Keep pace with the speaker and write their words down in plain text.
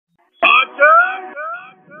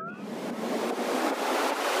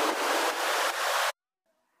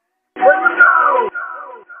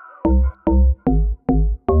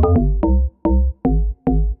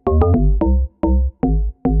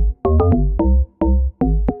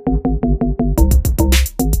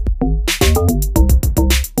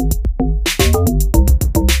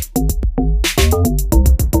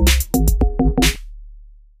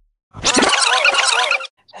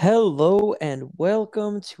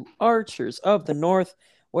to Archers of the North,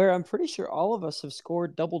 where I'm pretty sure all of us have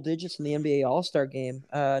scored double digits in the NBA All-Star game.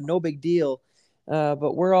 No big deal,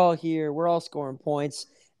 but we're all here. We're all scoring points,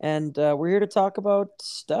 and we're here to talk about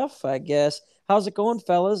stuff, I guess. How's it going,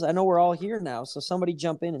 fellas? I know we're all here now, so somebody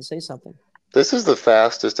jump in and say something. This is the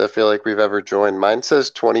fastest I feel like we've ever joined. Mine says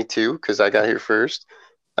 22 because I got here first.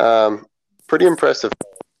 Pretty impressive.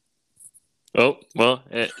 Oh, well,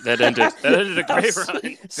 that ended a great run.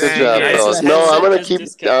 Good job, fellas. No, I'm gonna keep.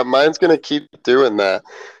 Mine's gonna keep doing that.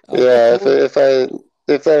 Oh, Yeah, cool.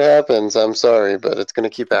 if that happens, I'm sorry, but it's gonna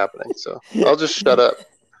keep happening. So I'll just shut up.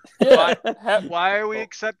 Why are we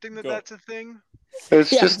accepting that that's a thing? It's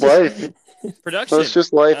just life. Production. It's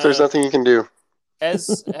just life. There's nothing you can do.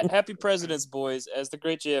 As happy presidents, boys, as the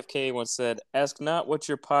great JFK once said, ask not what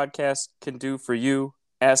your podcast can do for you,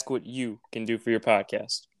 ask what you can do for your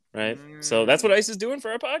podcast. Right? So that's what ICE is doing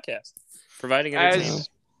for our podcast, providing entertainment. As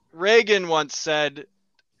Reagan once said,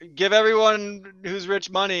 give everyone who's rich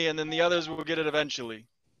money and then the others will get it eventually.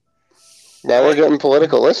 Now we're getting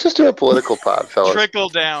political. Let's just do a political pod, fellas. Trickle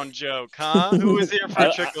down joke, huh? Who was here for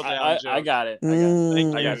trickle down joke? I got it.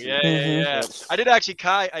 Thank you. Yeah. I did actually,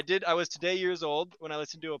 Kai. I was today years old when I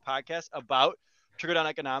listened to a podcast about trickle down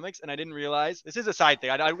economics, and I didn't realize this is a side thing.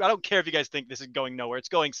 I don't care if you guys think this is going nowhere. It's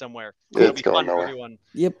going somewhere. It'll be fun for everyone.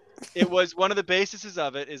 Yep. It was one of the bases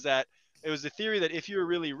of it is that it was the theory that if you were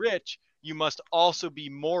really rich, you must also be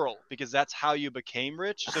moral because that's how you became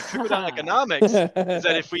rich. So trickle down economics is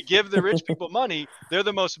that if we give the rich people money, they're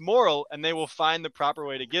the most moral and they will find the proper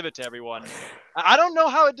way to give it to everyone. I don't know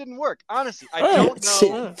how it didn't work. Honestly, I don't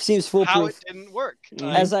know Seems foolproof. how it didn't work.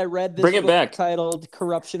 As I read this Bring it book back. titled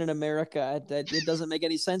 "Corruption in America," it doesn't make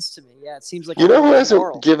any sense to me. Yeah, it seems like You know who hasn't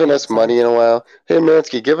hasn't given us money in a while? Hey,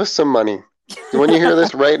 Mansky, give us some money. When you hear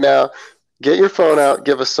this right now, get your phone out.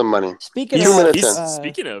 Give us some money. Speaking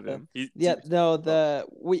of him,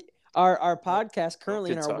 our podcast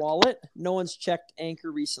currently in our wallet. No one's checked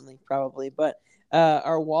Anchor recently, probably, but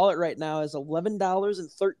our wallet right now is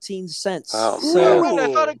 $11.13. Oh, so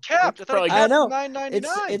I thought it capped. I know.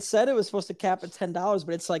 $9.99. It said it was supposed to cap at $10,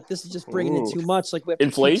 but it's like this is just bringing in too much. Like we have to keep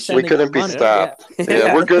Inflation? sending We couldn't be money. stopped.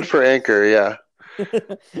 Yeah, we're good for Anchor. Yeah.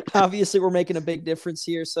 Obviously, we're making a big difference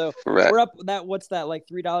here. So Right. we're up that. What's that? Like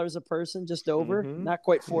 $3 a person, just over. Not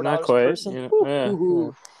quite $4 Not a quite. person. Yeah.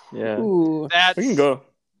 Ooh.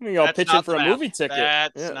 We can go That's pitch not in for the a math. movie ticket.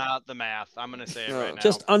 That's not the math. I'm gonna say it right now.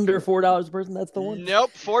 Just under $4 a person. That's the one. Nope.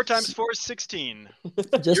 4 times 4 is 16.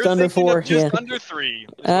 Just You're under thinking 4. of just Yeah. under 3. Is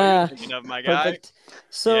what you're thinking of, my guy. Perfect.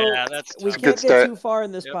 So Yeah, that's we tough. can't Good get start. too far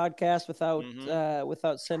in this Yep. podcast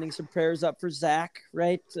without sending some prayers up for Zach,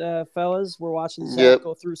 right, fellas? We're watching Zach Yep.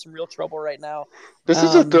 go through some real trouble right now. This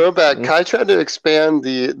is a throwback. Kai tried to expand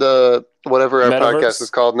the whatever our Metaverse? podcast is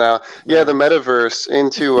called now. Yeah, the metaverse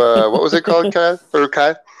into what was it called, Kai? Or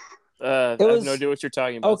Kai? I have no idea what you're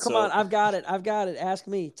talking about. Oh, come on. I've got it. Ask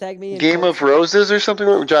me. Tag me in. Game of Roses or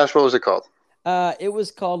something? Josh, what was it called? It was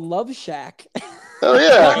called Love Shack. Oh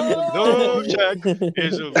yeah. No, Jack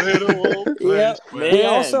is a little place. Yep. Man. We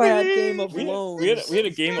also had Game of we Loans. had a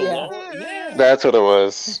game of Yeah. loans. Yeah. That's what it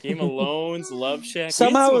was. Game of Loans, Love Shack.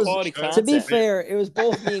 Somehow, We it had some was, quality to be content. fair, it was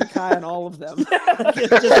both me and Kai on all of them.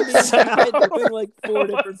 Just me and Kai doing like 4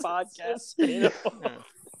 different podcasts.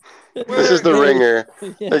 This is the ringer.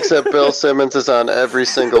 Yeah. Except Bill Simmons is on every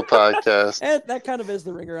single podcast. And that kind of is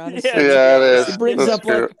the ringer, honestly. Yeah, it is. He brings That's up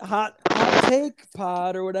true. like hot take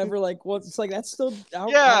pod or whatever. Like, what's it's like that's still how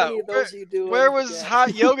many of those are you doing? Where was Yeah.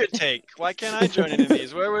 hot yoga take? Why can't I join in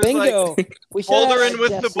these? Where was Bingo? We should have Bouldering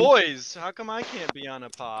with the Jesse boys? How come I can't be on a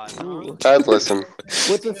pod? Ooh. I'd listen.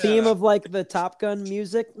 with the theme of like the Top Gun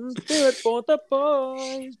music. Do it for the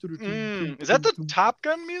boys. Is that the Top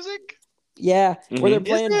Gun music? Yeah, where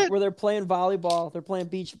Mhm. they're playing volleyball. They're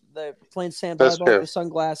playing sand That's volleyball fair. with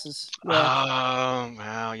sunglasses. Yeah. Oh,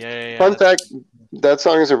 wow. Yeah. Fun fact, that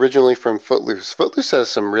song is originally from Footloose. Footloose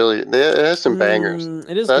has it has some bangers.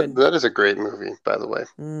 It is good. That is a great movie, by the way.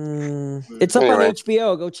 It's up on Anyway.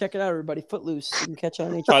 HBO. Go check it out, everybody. Footloose. You can catch it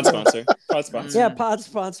on HBO. Pod sponsor. Pod sponsor. Yeah, pod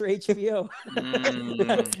sponsor HBO.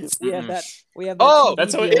 We have that. We have that. Oh, TV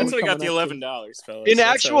That's how deal we got coming the up, too. $11, fellas. In That's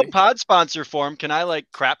how actual we- pod sponsor form, can I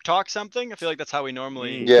like crap talk something? I feel like that's how we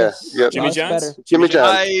normally. Yeah, yep. Jimmy That's John's. better. Jimmy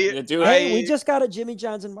John's. Yeah, do it. Hey, we just got a Jimmy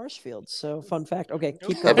John's in Marshfield. So fun fact. Okay,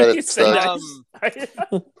 keep I going. bet it sucks.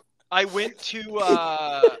 I went to.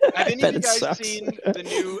 Have any Bet of you it guys sucks. seen the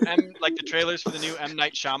new the trailers for the new M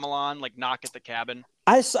Night Shyamalan, like Knock at the Cabin?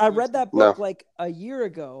 I read that book No. like a year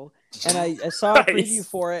ago, and I saw a preview Nice.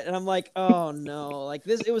 for it, and I'm like, oh no, like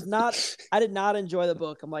this. It was not. I did not enjoy the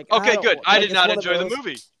book. I'm like, Okay, don't- good. like, I did it's not one of enjoy the those-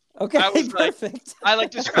 movie. Okay, I was like- perfect. I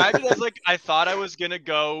described it as like I thought I was gonna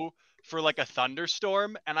go for like a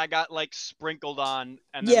thunderstorm, and I got like sprinkled on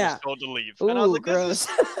and then was told to leave. And I was Ooh, like, gross.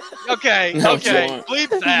 this is okay, No, okay, John. bleep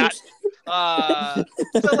that.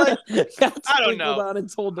 So like, Got I don't sprinkled know. on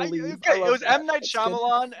and told to leave. I Okay, it love was that. M. Night That's good.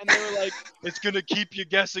 Shyamalan, and they were like, it's gonna keep you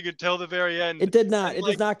guessing until the very end. It did not. And, It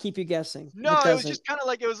like, does not keep you guessing. No, it it was doesn't. just kind of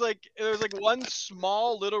like it was like one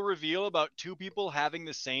small little reveal about two people having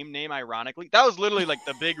the same name. Ironically, that was literally like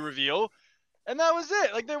the big reveal, and that was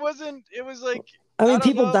it. Like there wasn't. It was like I mean, don't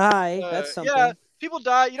people know, die. That's something. Yeah, people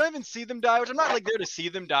die. You don't even see them die, which I'm not like there to see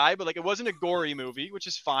them die, but like it wasn't a gory movie, which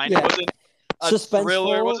is fine. Yeah. It wasn't a Suspenseful.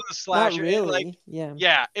 thriller. It wasn't a slasher. Not really. Like,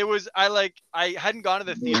 yeah, it was. I hadn't gone to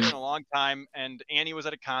the theater in a long time, and Annie was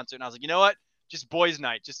at a concert, and I was like, you know what? Just boys'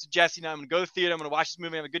 night, just Jesse and I. I'm gonna go to the theater. I'm gonna watch this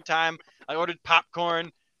movie. Have a good time. I ordered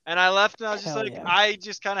popcorn, and I left, and I was just Hell like, yeah. I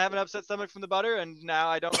just kind of have an upset stomach from the butter, and now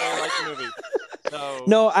I don't really like the movie. So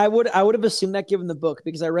No, I would have assumed that given the book,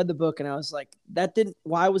 because I read the book and I was like, that didn't.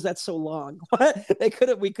 Why was that so long? What?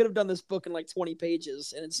 We could have done this book in like 20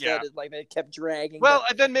 pages, and instead they kept dragging. Well,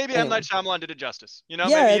 but, and then maybe M. anyway. Night Shyamalan did it justice. You know,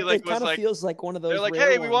 Yeah, maybe it, like it was kind of like feels like one of those. they're like,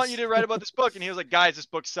 rare hey, we want ones. you to write about this book, and he was like, guys, this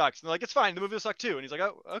book sucks. And they're like, it's fine. The movie will suck too. And he's like,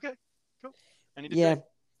 oh, okay, cool. And he did Yeah. great.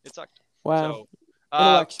 It sucked. Wow. So,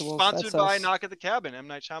 Intellectuals, sponsored that's by us. Knock at the Cabin, M.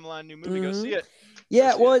 Night Shyamalan new movie. Go Mhm. see it.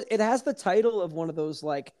 Yeah, Go see well, it has the title of one of those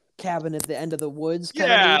like cabin at the end of the woods. Kind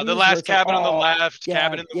Yeah, of the movies where last it's like, cabin on the oh, left, yeah,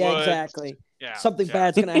 cabin in the yeah, woods. exactly. Yeah, Something yeah.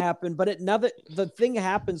 bad's gonna happen, but the thing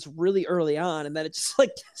happens really early on, and then it just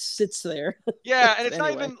like sits there. Yeah, and it's not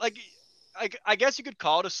Anyway. even like I guess you could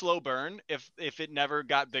call it a slow burn if it never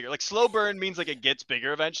got bigger. Like slow burn means like it gets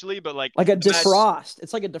bigger eventually, but like Like a that's- defrost.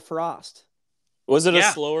 It's like a defrost. Was it Yeah.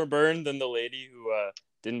 a slower burn than the lady who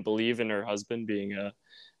didn't believe in her husband being a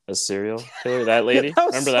serial killer? That lady? That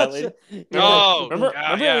was Remember that such lady? a- Oh, Remember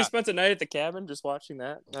yeah, when yeah. we spent the night at the cabin just watching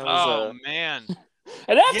that? That Oh was, man.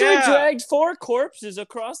 and after Yeah. he dragged 4 corpses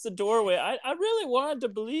across the doorway, I really wanted to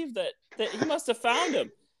believe that he must have found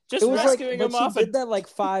him. Just It was like, rescuing but him she off. did that like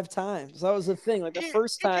 5 times. That was the thing. Like the He-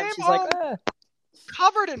 first he time, came she's like, home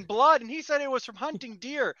covered in blood, and he said it was from hunting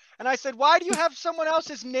deer. And I said, why do you have someone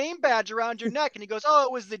else's name badge around your neck? And he goes, oh,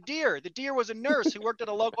 it was the deer. The deer was a nurse who worked at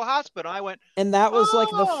a local hospital. I went, and that was like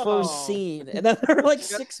the Oh. first scene, and then there were like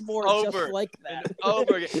 6 more Over just like and that.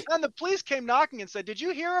 over again. And the police came knocking and said, did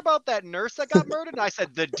you hear about that nurse that got murdered? And I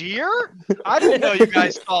said, the deer? I didn't know you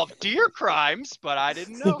guys solved deer crimes, but I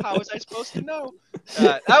didn't know. How was I supposed to know?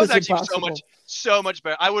 That was It's actually impossible. so much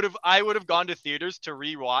better. I would have gone to theaters to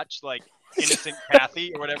rewatch like Innocent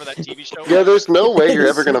Kathy or whatever that TV show Yeah, was. there's no way you're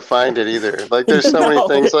ever gonna find it either. Like, there's so many No,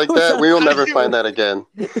 things like it was that. We will on- never find that again.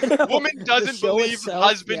 Woman The doesn't show believe itself,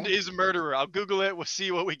 husband yeah. is a murderer. I'll Google it. We'll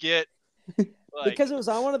see what we get. Like, Because it was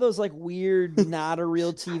on one of those like weird, not a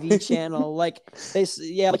real TV channel. Like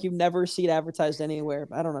like you never see it advertised anywhere.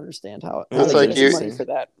 I don't understand how It's they like get you- money for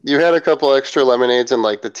that. You had a couple extra lemonades and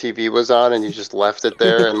like the TV was on and you just left it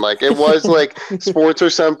there and like it was like sports or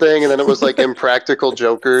something and then it was like Impractical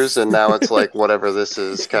Jokers and now it's like whatever this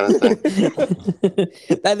is kind of thing.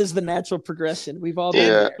 That is the natural progression. We've all been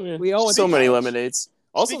Yeah. there. We all went so to many college. lemonades.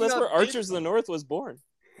 Also, Speaking that's of where big- Archers of the North was born.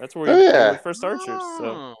 That's where Oh, we yeah. were first Archers. So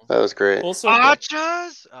Oh. That was great. full circle.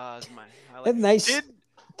 Archers. That's my highlight. That's nice Did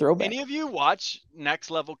throwback. any of you watch Next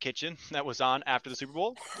Level Kitchen that was on after the Super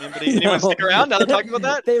Bowl? Anyone stick around now that we're talking about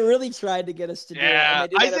that? They really tried to get us to do it. Yeah,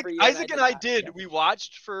 And they do that Isaac, every year, Isaac and I not. did. Yeah. We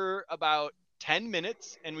watched for about 10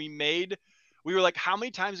 minutes and we were like, how many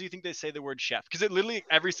times do you think they say the word chef? Because it literally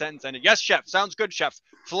every sentence ended, yes, chef, sounds good, chef.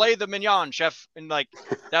 Filet the mignon, chef. And like,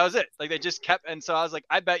 that was it. Like they just kept, and so I was like,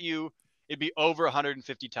 I bet you it'd be over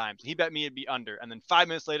 150 times. He bet me it'd be under. And then 5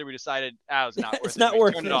 minutes later, we decided, it was not worth It's it. not We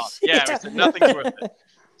worth turned this. it off. Yeah, we said nothing's worth it.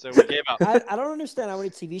 So we gave up. I don't understand how many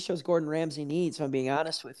TV shows Gordon Ramsay needs, if I'm being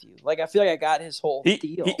honest with you. Like, I feel like I got his whole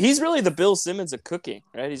deal. He's really the Bill Simmons of cooking,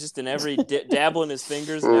 right? He's just in every dabbling his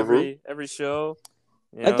fingers in every show.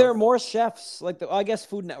 You Like, know? there are more chefs. Like, I guess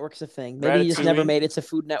Food Network's a thing. Maybe he just never Ratatouille, made it to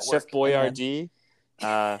Food Network. Chef Boyardee.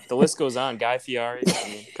 The list goes on. Guy Fieri. I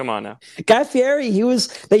mean, come on now. Guy Fieri,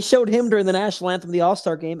 they showed him during the national anthem of the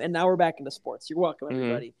All-Star game, and now we're back into sports. You're welcome,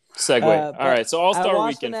 everybody. Segue. But All right, so All I Star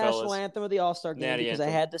watched Weekend, the national fellas. anthem of the All-Star game Natty because I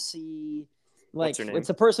anthem. had to see, like, What's her name? it's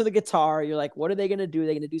a person with a guitar. You're like, what are they going to do?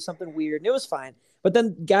 They're going to do something weird. And it was fine. But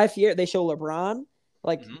then Guy Fieri, they show LeBron,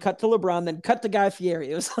 like, cut to LeBron, then cut to Guy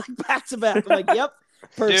Fieri. It was like back to back. I'm like, yep.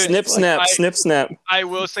 Perfect. Snip, snap, snip, snap. I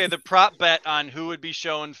will say the prop bet on who would be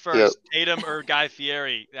shown first, Tatum or Guy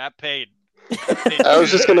Fieri, that paid. I was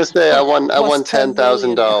just gonna say I won Plus $10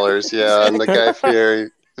 $10,000. Yeah, on the Guy Fieri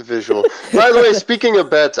the visual. By the way, speaking of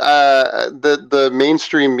bets, the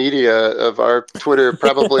mainstream media of our Twitter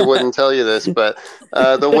probably wouldn't tell you this, but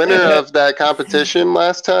the winner of that competition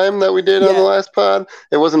last time that we did on the last pod,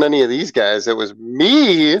 it wasn't any of these guys. It was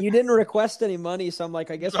me. You didn't request any money, so I'm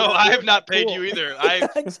like, I guess. No, I have not paid you either.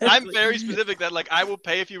 Exactly. I'm very specific that like I will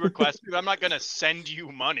pay if you request me. I'm not gonna send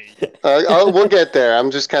you money. We'll get there.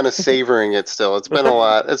 I'm just kind of savoring it still. It's been a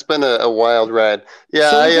lot. It's been a wild ride. Yeah,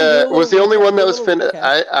 So I was the only one that was finished.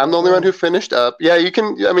 I'm the only one who finished up. Yeah, you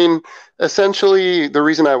can. I mean, essentially, the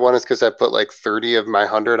reason I won is because I put like 30 of my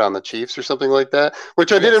 100 on the Chiefs or something like that,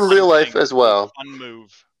 which I did in real life as well. Fun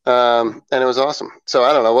move. And it was awesome. So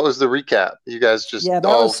I don't know. What was the recap? You guys just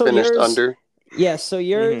all finished under. Yeah, so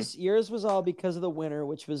yours was all because of the winner,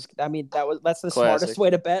 which was, I mean, that's the smartest way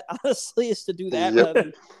to bet, honestly, is to do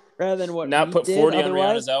that rather than what not we put did 40 otherwise.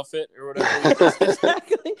 on Rihanna's outfit or whatever.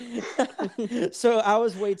 Exactly. So I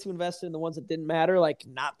was way too invested in the ones that didn't matter, like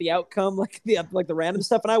not the outcome, like the random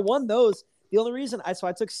stuff, and I won those. The only reason I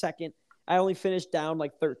took second. I only finished down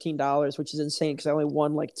like $13, which is insane because I only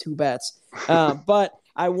won like 2 bets. But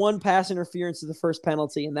I won pass interference to the first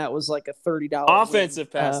penalty, and that was like a $30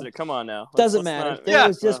 offensive win. pass. Come on now. Doesn't matter. Yeah, it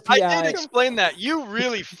was just PI. I did explain that. You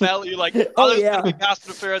really felt you're like, Oh, there's yeah. gonna be pass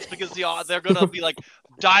interference because they're gonna be like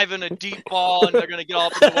diving a deep ball and they're gonna get all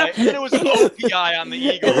up in the way. And it was an OPI on the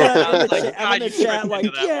Eagles. Yeah, I was like, I'm in God, the you chat tricked me like,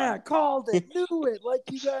 into that yeah, one. called it, knew it, like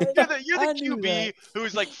you guys. You're I the knew QB that.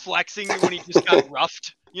 who's like flexing when he just got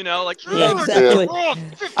roughed. You know, like Yeah, exactly.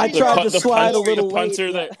 I The tried pu- to the slide punter- a little the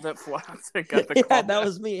punter late. that flopped and got the Yeah, call. that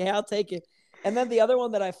was me. Hey, I'll take it. And then the other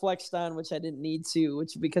one that I flexed on, which I didn't need to,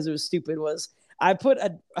 which because it was stupid, was I put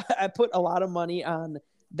a lot of money on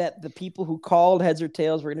that the people who called heads or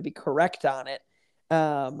tails were going to be correct on it,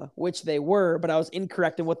 which they were, but I was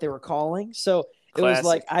incorrect in what they were calling. So it was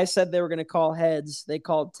like I said they were going to call heads, they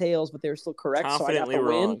called tails, but they were still correct. Confidently so I got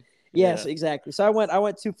the win. wrong. Yes, exactly. So I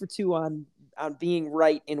went 2 for 2 on being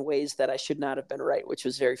right in ways that I should not have been right, which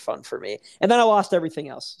was very fun for me. And then I lost everything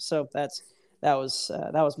else. So that was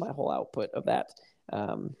my whole output of that.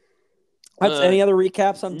 Any other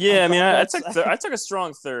recaps on? Yeah, on I bets? mean, I took a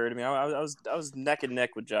strong third. I mean, I was neck and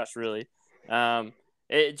neck with Josh, really.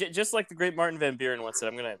 Just like the great Martin Van Buren once said,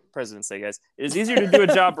 I'm gonna President say, guys, it is easier to do a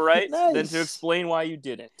job right than to explain why you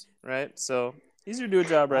didn't. Right, so easier to do a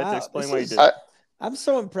job right than explain why you didn't. I'm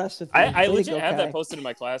so impressed with you. I legit have that posted in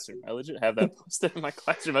my classroom.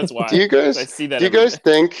 That's why. Do you guys I see that? Do you guys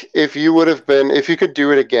think if you could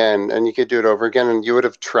do it again and you could do it over again and you would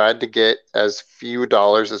have tried to get as few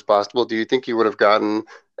dollars as possible, do you think you would have gotten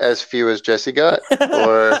as few as Jesse got?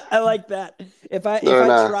 Or I like that. If I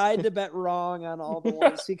tried to bet wrong on all the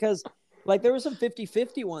ones, because like there were some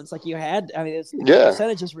 50-50 ones, like you had. I mean, the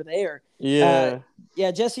percentages were there.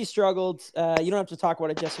 Yeah, Jesse struggled. You don't have to talk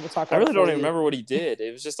about it, Jesse. We'll talk about I really it don't for even you. remember what he did.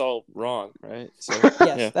 It was just all wrong, right? So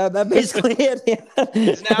Yes, that basically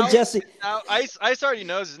it. Now, Jesse. Now, Ice already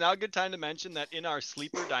knows. Is now a good time to mention that in our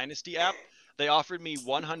Sleeper Dynasty app, they offered me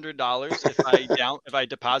 $100 if I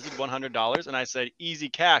deposited $100, and I said, "Easy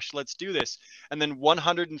cash, let's do this." And then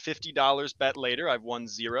 $150 bet later, I've won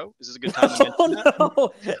 0. Is this a good time to mention that?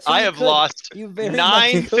 No. So I have lost You very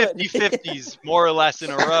 9 much could. 50-50s more or less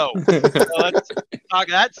in a row. So let's talk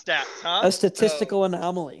that stats, huh? A statistical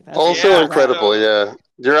anomaly. That's also Yeah, incredible, yeah.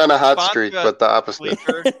 You're on a hot Sponsor streak, but the opposite.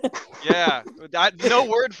 Sleeper. Yeah, no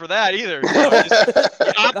word for that either. No, just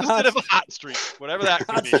the opposite of a hot streak, whatever that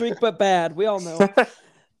could hot be. streak, but bad. We all know.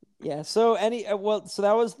 Yeah. So so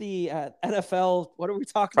that was the NFL. What are we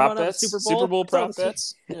talking prop about? Now? bets, Super Bowl. Super Bowl prop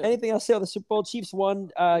bets. Yeah. Anything else? The Super Bowl Chiefs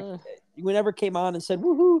won. We never came on and said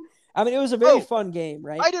woohoo. I mean, it was a very fun game,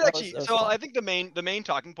 right? I did actually. That was So fun. I think the main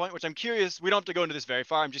talking point, which I'm curious, we don't have to go into this very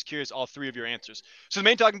far. I'm just curious all 3 of your answers. So the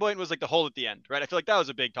main talking point was like the hold at the end, right? I feel like that was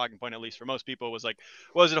a big talking point, at least for most people, was like,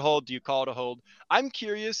 was it a hold? Do you call it a hold? I'm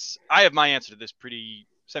curious. I have my answer to this pretty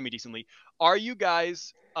semi-decently. Are you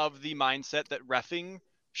guys of the mindset that reffing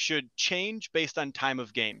should change based on time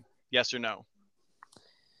of game? Yes or no?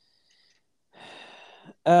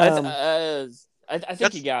 I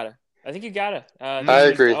think you gotta. I think you gotta. I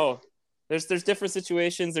agree. There's different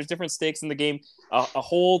situations. There's different stakes in the game.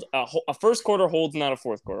 A first quarter hold, not a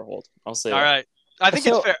fourth quarter hold. I'll say. All that. right. I think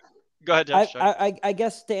it's fair. Go ahead, Josh. I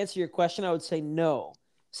guess to answer your question, I would say no.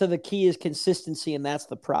 So the key is consistency, and that's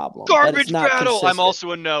the problem. Garbage not battle. consistent. I'm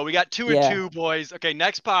also a no. We got 2 and 2, boys. Okay,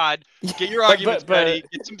 next pod. Get your arguments ready.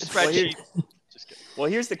 Get some spreadsheets. Just kidding. Well,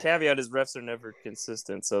 here's the caveat: is refs are never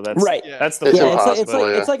consistent. So that's right. That's the It's problem. impossible.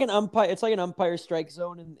 It's like an umpire. It's like an umpire strike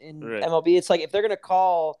zone in Right. MLB. It's like if they're gonna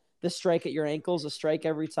call the strike at your ankle is a strike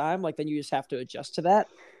every time, like then you just have to adjust to that.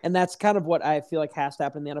 And that's kind of what I feel like has to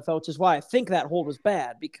happen in the NFL, which is why I think that hold was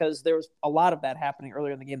bad, because there was a lot of that happening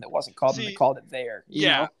earlier in the game that wasn't called, and they called it there. You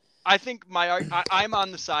know? I think I'm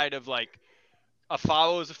on the side of like a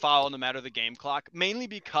foul is a foul no matter the game clock, mainly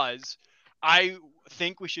because I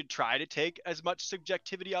think we should try to take as much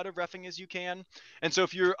subjectivity out of reffing as you can. And so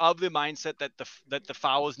if you're of the mindset that the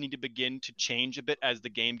fouls need to begin to change a bit as the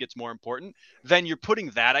game gets more important, then you're putting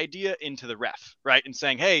that idea into the ref, right? And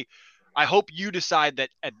saying, hey, I hope you decide that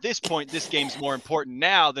at this point, this game's more important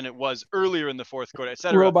now than it was earlier in the fourth quarter, et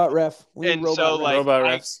cetera. Robot ref. And so,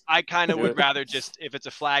 like, I kind of would rather just, if it's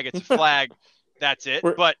a flag, it's a flag. That's it.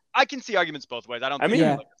 But I can see arguments both ways. I think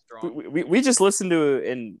like strong. We just listened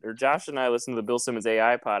to, or Josh and I listened to the Bill Simmons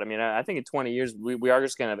AI pod. I mean, I think in 20 years, we are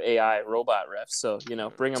just going to have AI robot refs. So, you know,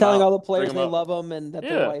 bring them telling out. all the players they love them and that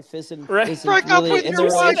their wife isn't break really up with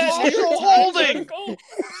your wife. Holding.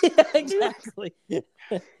 Yeah, exactly. Yeah,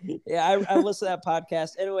 I listened to that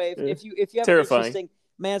podcast. Anyway, if you have an interesting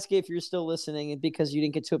Manscaped, if you're still listening, and because you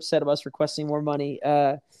didn't get too upset about us requesting more money,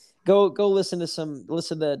 go listen to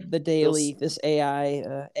the daily. This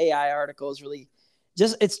AI article is really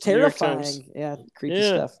it's terrifying. Yeah, creepy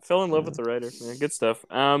stuff. Fell in love with the writer. Yeah, good stuff.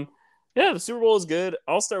 The Super Bowl is good.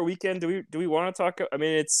 All-Star Weekend. Do we want to talk? I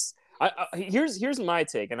mean, here's my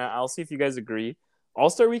take, and I'll see if you guys agree.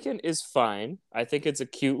 All-Star Weekend is fine. I think it's a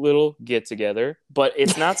cute little get together, but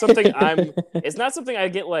it's not something it's not something I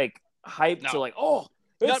get like hyped to like, oh,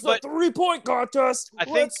 it's the 3-point contest.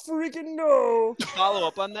 Let's freaking go. To follow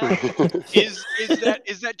up on that, is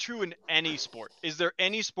that true in any sport? Is there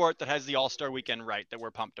any sport that has the All-Star Weekend right that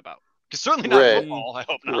we're pumped about? Because certainly not football. I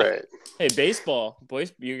hope not. Right. Hey, baseball,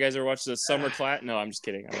 boys, you guys are watching the summer class? No, I'm just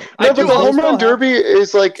kidding. But the home run derby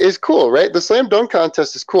is cool, right? The slam dunk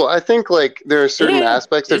contest is cool. I think like there are certain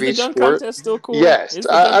aspects of each sport. Is the dunk contest still cool? Yes,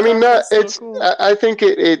 I mean, cool? I think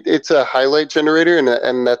it's a highlight generator,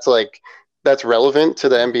 and that's relevant to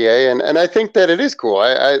the NBA, and I think that it is cool.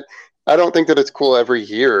 I don't think that it's cool every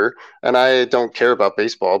year, and I don't care about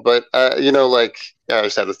baseball, but I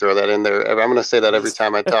just had to throw that in there. I'm going to say that every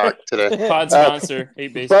time I talk today. Pod sponsor,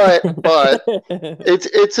 hate baseball. But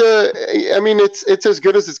it's as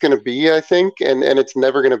good as it's going to be, I think, and it's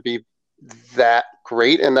never going to be that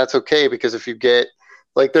great, and that's okay, because if you get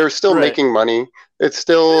they're still making money. It's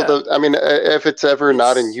still if it's ever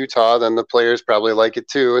not in Utah, then the players probably like it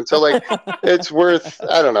too. And so it's worth,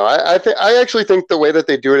 I don't know. I actually think the way that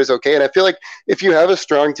they do it is okay. And I feel like if you have a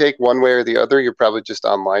strong take one way or the other, you're probably just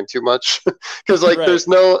online too much, because there's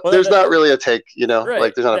not really a take,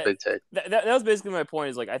 there's not a big take. That was basically my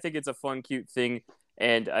point, is I think it's a fun, cute thing.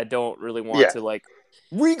 And I don't really want to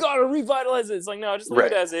we got to revitalize it. It's no, just leave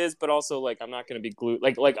it as is. But also I'm not going to be glued.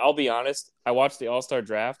 I'll be honest. I watched the All-Star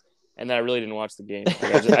draft, and then I really didn't watch the game.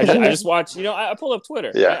 I just watched. I pulled up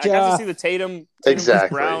Twitter. Yeah. I got to see the Tatum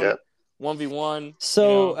exactly. Brown. Yeah. 1v1.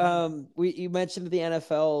 So you mentioned the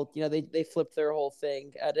NFL. They flipped their whole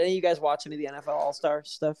thing. Did any of you guys watch any of the NFL All-Star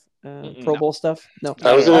stuff? Pro Bowl stuff? No.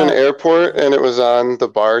 I was in an airport and it was on the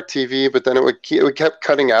bar TV, but then it kept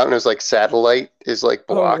cutting out, and it was satellite is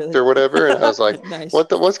blocked or whatever, and I was like, nice.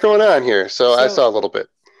 What's going on here? So I saw a little bit.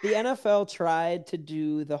 The NFL tried to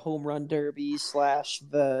do the home run derby /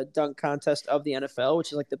 the dunk contest of the NFL,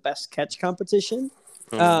 which is the best catch competition.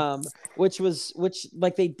 Which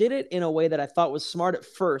they did it in a way that I thought was smart at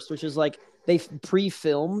first, which is they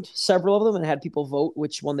pre-filmed several of them and had people vote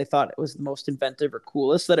which one they thought was the most inventive or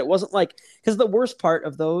coolest. That it wasn't because the worst part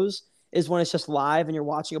of those is when it's just live and you're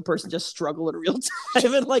watching a person just struggle in real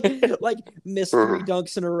time and miss 3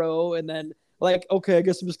 dunks in a row, and then okay, I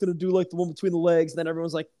guess I'm just gonna do the one between the legs, and then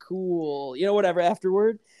everyone's cool, whatever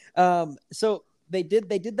afterward. So they did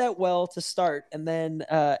that well to start, and then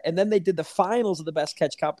they did the finals of the best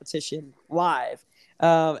catch competition live.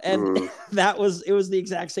 It was the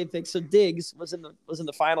exact same thing. So Diggs was in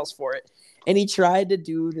the finals for it, and he tried to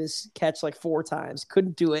do this catch 4 times,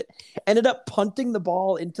 couldn't do it, ended up punting the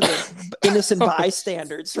ball into the innocent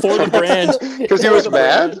bystanders for the brand because he was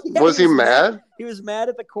mad. Was he mad? He was mad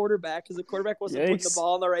at the quarterback because the quarterback wasn't putting the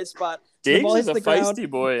ball in the right spot. Diggs the ball is a feisty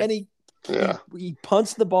boy, and he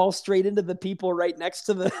punts the ball straight into the people right next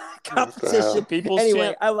to the competition.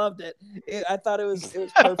 Anyway, I loved it. I thought it was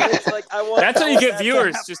perfect. That's how you get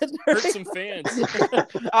viewers. Just hurt some fans.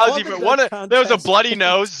 There was a bloody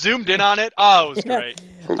nose. Zoomed in on it. Oh, it was great.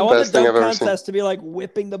 I want Best the thing dunk I've ever seen. contest to be like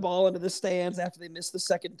whipping the ball into the stands after they miss the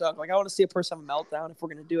second dunk. Like I want to see a person have a meltdown if we're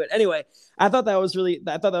gonna do it. Anyway, I thought that was really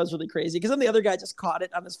crazy because then the other guy just caught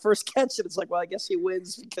it on his first catch, and it's like, well, I guess he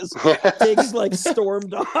wins because Diggs like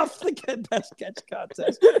stormed off the best catch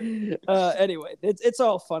contest. Anyway, it's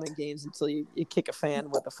all fun and games until you kick a fan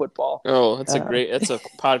with a football. Oh, that's that's a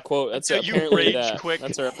pod quote. That's Until you apparently rage that. quit.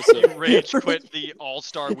 That's our You episode. rage quit the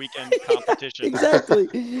All-Star Weekend competition. Exactly.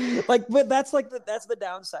 Like, but that's the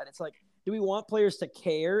downside. It's like, do we want players to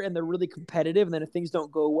care and they're really competitive, and then if things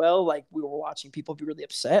don't go well, like we were watching people be really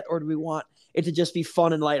upset, or do we want it to just be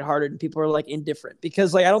fun and lighthearted and people are like indifferent?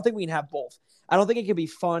 Because like I don't think we can have both. I don't think it can be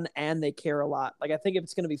fun and they care a lot. Like I think if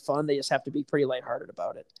it's going to be fun, they just have to be pretty lighthearted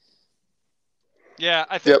about it. Yeah,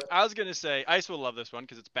 I think I was gonna say Ice will love this one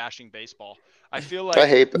because it's bashing baseball. I feel like I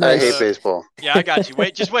hate baseball. Yeah, I got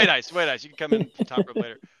you. Just wait, Ice. You can come in and talk about it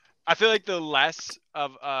later. I feel like the less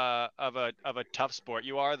of a tough sport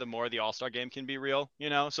you are, the more the All-Star game can be real, you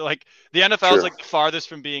know? So like the NFL is like the farthest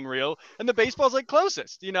from being real, and the baseball's like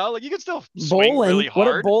closest, you know? Like you can still swing really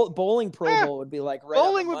hard. What bowling Pro Bowl would be like? Right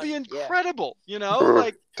bowling would be incredible, you know?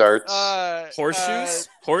 Like darts. Horseshoes?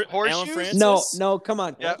 Horseshoes? No, come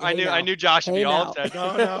on. Yeah, Hey, I knew Josh would be all upset.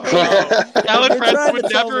 No. You're Alan Francis trying would to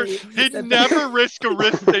tell never, me he'd that- never risk a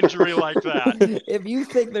wrist injury like that. If you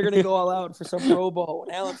think they're gonna go all out for some Pro Bowl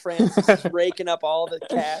and Alan Francis is raking up all the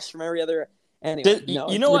cash from every other, anyway, no,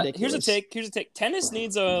 you it's know what? ridiculous. Here's a take. Tennis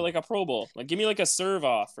needs a Pro Bowl. Like, give me like a serve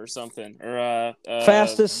off or something, or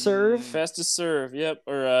Fastest serve. Fastest serve. Yep.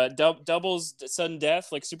 Or doubles sudden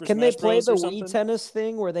death, like Super Can Smash they play Bros. the or Wii something? tennis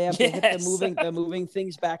thing where they have to hit Yes. the moving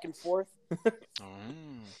things back and forth?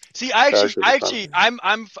 See,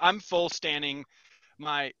 I'm full standing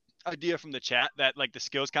my idea from the chat that like the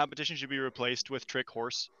skills competition should be replaced with trick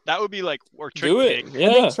horse. That would be like, or trick Do it. pig.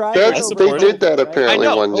 Yeah. They did that apparently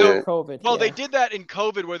I know. one year. COVID, Well, yeah. they did that in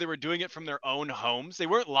COVID where they were doing it from their own homes. They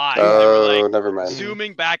weren't live. They were like Never mind.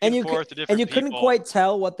 zooming back and forth to different and you people. couldn't quite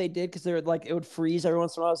tell what they did because they were like it would freeze every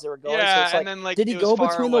once in a while as they were going. Yeah, so it's like, and then like did he it go was far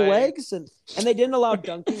between the away. legs? And they didn't allow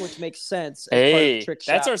dunking, which makes sense. as part of Hey, the trick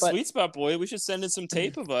that's shot, our but- sweet spot, boy. We should send in some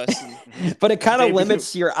tape of us. But it kind of Debut.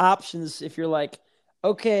 limits your options if you're like,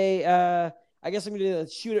 okay, I guess I'm gonna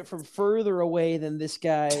shoot it from further away than this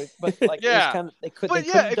guy. But like, Yeah. they But couldn't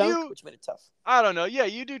yeah, if dunk, you- which made it tough. I don't know. Yeah,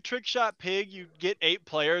 you do trick shot pig. You get 8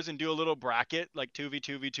 players and do a little bracket like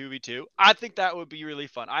 2v2v2v2. I think that would be really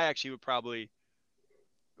fun. I actually would probably.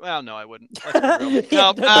 Well, no, I wouldn't. Let's be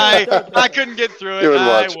real. No, I couldn't get through it. You wouldn't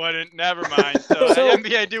I watch. wouldn't. Never mind. So,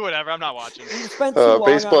 NBA, do whatever. I'm not watching. We spent too long on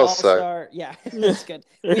baseball All-Star. Yeah, that's good.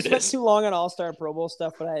 We spent too long on All-Star and Pro Bowl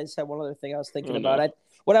stuff, but I just had one other thing I was thinking about.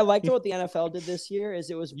 What I liked about the NFL did this year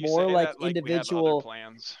is it was You more say like that like individual. we have other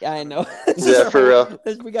plans. Yeah, I know. Yeah, for real.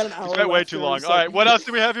 We got an hour. We spent way left too here. long. It's All like- right, what else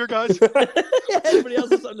do we have here, guys? Yeah, anybody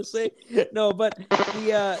else has something to say? No, but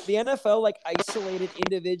the NFL like isolated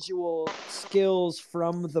individual skills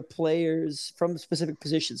from the players from specific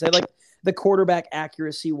positions. They had like the quarterback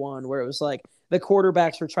accuracy one, where it was like the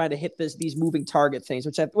quarterbacks were trying to hit these moving target things,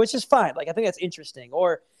 which is fine. Like I think that's interesting.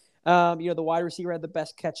 Or the wide receiver had the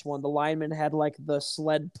best catch one. The lineman had like the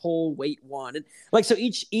sled pull weight one, and like so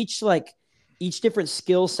each different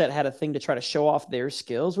skill set had a thing to try to show off their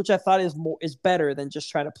skills, which I thought is better than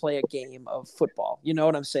just trying to play a game of football. You know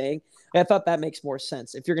what I'm saying? I thought that makes more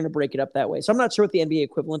sense if you're going to break it up that way. So I'm not sure what the NBA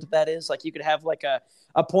equivalent of that is. Like you could have like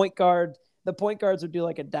a point guard. The point guards would do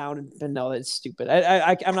like a down and no, that's stupid.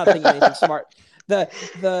 I'm not thinking anything smart.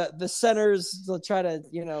 The centers will try to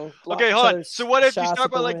block Okay, hold on. each So what if you shots start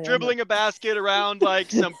at by the like rim. dribbling a basket around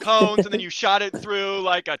like some cones and then you shot it through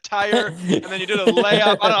like a tire and then you did a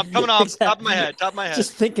layup? I don't know. I'm coming off top of my head.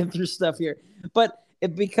 Just thinking through stuff here, but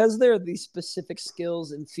because there are these specific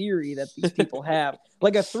skills in theory that these people have,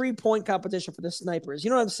 like a 3-point competition for the snipers. You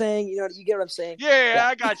know what I'm saying? You get what I'm saying? Yeah,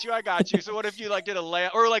 I got you. So what if you like did a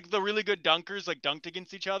layup or like the really good dunkers like dunked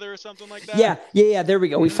against each other or something like that? Yeah. There we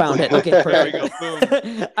go. We found it. Okay, There we perfect. go.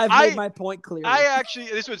 Boom. I've made my point clear.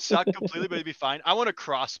 This would suck completely, but it'd be fine. I want a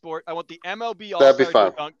cross sport. I want the MLB That'd be All-Star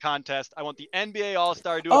fun. dunk contest. I want the NBA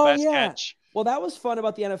All-Star do a best catch. Well, that was fun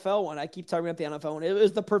about the NFL one. I keep talking about the NFL one. It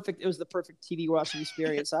was the perfect TV watching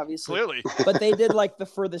experience, obviously. Clearly. But they did like the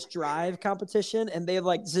furthest drive competition, and they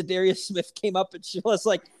like Zadarius Smith came up and she was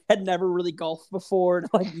like had never really golfed before and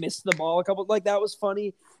like missed the ball a couple. Like that was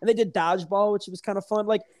funny. And they did dodgeball, which was kind of fun.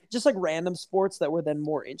 Like just like random sports that were then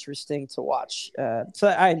more interesting to watch. So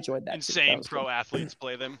I enjoyed that. Insane that pro good. athletes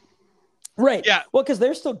play them. Right. Yeah. Well, because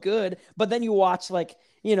they're still good, but then you watch like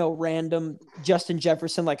random Justin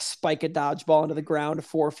Jefferson like spike a dodgeball into the ground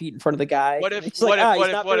 4 feet in front of the guy. What if It's like,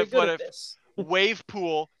 he's not very good at if this. wave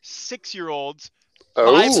pool 6-year-olds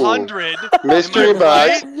Oh, 500. mystery Am I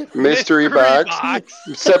box. right? Mystery box.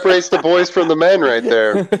 Separates the boys from the men right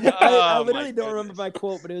there. I Oh, literally my don't remember goodness. my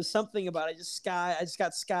quote, but it was something about I just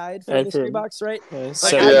got skied for Right, mystery for- box, right? I Like,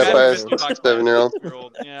 got Yeah, got by a a mystery box by a 7-year-old.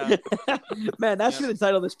 6-year-old. Yeah. Man, that Yeah. should be the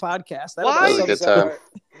title of this podcast. Why? That was a good time.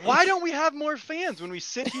 Why don't we have more fans when we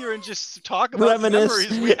sit here and just talk about the Reminisce.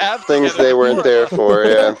 memories we have Things together? they weren't the there four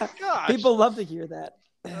of for, us? yeah. Gosh. People love to hear that.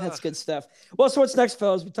 That's Ugh. good stuff. Well, so what's next,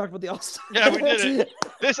 fellas? We talked about the All-Star. Yeah, we did it.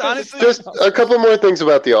 This honestly, Just a couple more things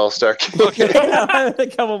about the All-Star game. okay. a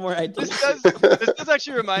couple more ideas. This does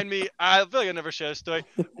actually remind me. I feel like I never shared a story.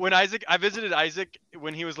 When I visited Isaac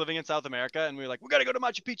when he was living in South America, and we were like, we gotta go to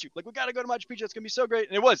Machu Picchu. Like, we gotta go to Machu Picchu. It's gonna be so great.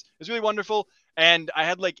 And it was really wonderful. And I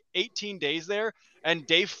had like 18 days there. And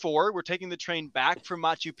day 4, we're taking the train back from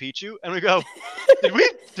Machu Picchu, and we go,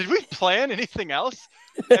 did we plan anything else?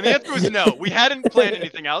 And the answer was no. We hadn't planned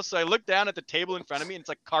anything else. So I looked down at the table in front of me, and it's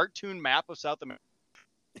a cartoon map of South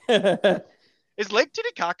America. Is Lake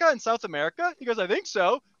Titicaca in South America? He goes, I think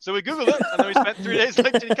so. So we Googled it, and then we spent 3 days in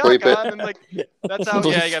Lake Bleep it. Titicaca, and then like that's how.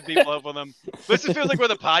 Yeah, you got beep love with them. This feels like where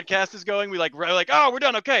the podcast is going. We're like, oh, we're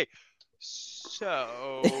done. Okay.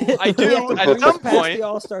 So I We have do to at bring some us past point. the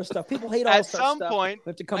All-Star stuff. People hate At All-Star some stuff. point, We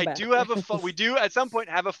have to come I back. do have a fun. We do at some point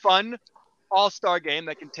have a fun All-Star game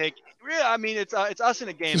that can take. Yeah, I mean it's us in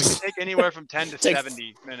a game. It can take anywhere from 10 to Takes-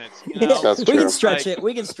 70 minutes. You Yeah, know? That's we true. can stretch Like- it.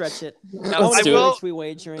 We can stretch it. Now, Let's I do it. will. We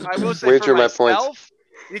wagering. I will say Wager for my points. myself.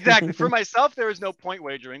 Exactly. For myself, there is no point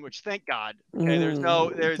wagering, which thank God. Okay, there's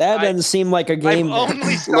that I, doesn't seem like a game. I've then.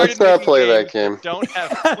 only started Let's not making play that games game. Don't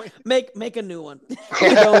have points. make a new one. We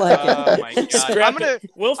don't like it. Oh my God. Scrap I'm gonna.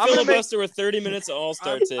 it. We'll I'm gonna filibuster with 30 minutes of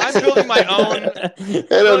All-Star tips. I'm building my own. And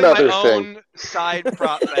building another my thing. own side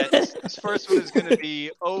prop bets. This first one is going to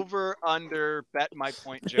be over under bet my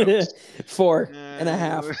point jokes.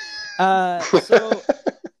 4.5. So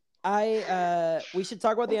we should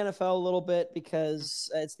talk about the NFL a little bit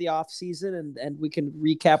because it's the off season and we can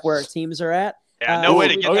recap where our teams are at. Yeah, no way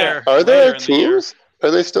to get okay. there. Are they later our in the year. teams?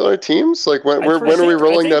 Are they still our teams? Like when I are we think-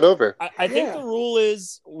 rolling I think- that over? I think Yeah. the rule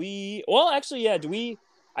is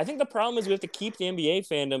I think the problem is we have to keep the NBA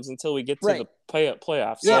fandoms until we get to Right. the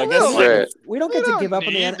playoffs. Yeah, So I guess Right. like, We don't We get to don't give up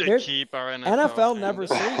on the need to there's- keep our NFL never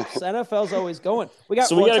fandom. sleeps. NFL's always going. We got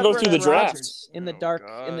So we gotta except go for through the Aaron draft. Rodgers in the Oh, dark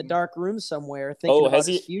God. room somewhere thinking about has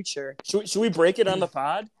his he- future. should we break it on the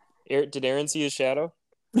pod? Did Aaron see his shadow?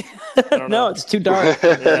 don't No, know. it's too dark.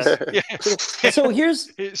 Yeah. So here's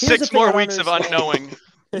the 6 thing I more don't weeks of understand. unknowing.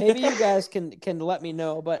 Maybe you guys can let me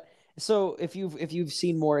know, but so if you've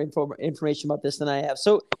seen more information about this than I have,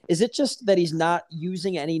 so is it just that he's not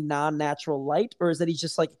using any non-natural light, or is that he's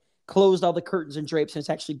just like closed all the curtains and drapes and it's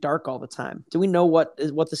actually dark all the time? Do we know what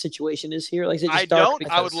the situation is here? Like, is it just I dark? don't.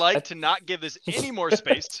 I would because- like to not give this any more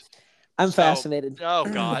space. I'm so- fascinated. Oh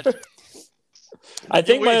God. I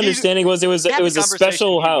think my He's- understanding was it was Have a the conversation,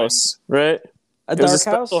 special he house, right? A It was a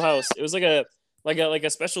dark house. special house. It was like a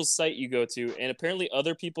special site you go to, and apparently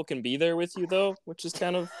other people can be there with you though, which is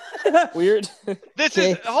kind of weird. This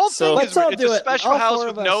Okay, is the whole so- thing. Let's Is all it's do a it. special All house four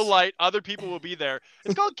with of no us. light. Other people will be there.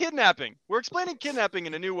 It's called kidnapping. We're explaining kidnapping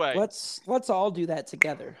in a new way. Let's all do that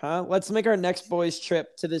together, huh? Let's make our next boys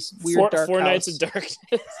trip to this weird dark Four house. nights of darkness.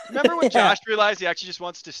 Remember when Yeah. Josh realized he actually just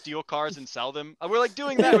wants to steal cars and sell them? We're like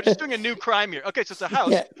doing that. We're just doing a new crime here. Okay, so it's a house,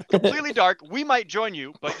 Yeah. completely dark. We might join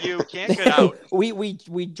you, but you can't get out.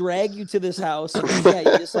 we drag you to this house and yeah,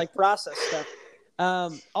 you just like process stuff.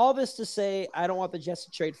 All this to say, I don't want the Jets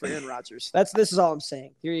to trade for Aaron Rodgers. This is all I'm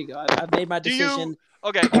saying. Here you go. I've made my Do you- decision.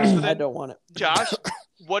 Okay, so I then, don't want it. Josh,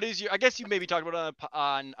 what is your? I guess you maybe talked about it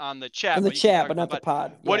on the chat. In the but you can chat, talk but not the about-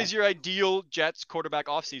 pod. What Yeah. is your ideal Jets quarterback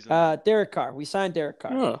offseason? Derek Carr? We signed Derek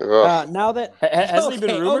Carr. Huh. Ugh. Now that Hasn't he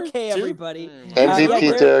been rumored? okay, too? everybody. MVP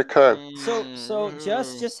yeah, Derek Carr. So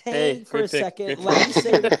just hang Hey, for a great pick, second. great Let me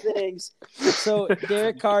say the things. So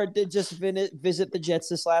Derek Carr did just visit the Jets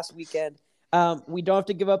this last weekend. We don't have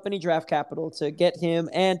to give up any draft capital to get him,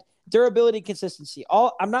 and durability, consistency.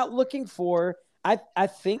 I'm not looking for. I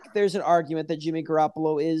think there's an argument that Jimmy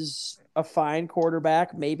Garoppolo is a fine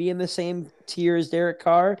quarterback, maybe in the same tier as Derek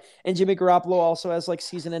Carr, and Jimmy Garoppolo also has like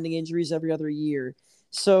season-ending injuries every other year.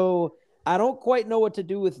 So I don't quite know what to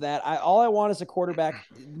do with that. All I want is a quarterback.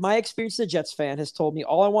 My experience as a Jets fan has told me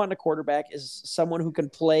all I want in a quarterback is someone who can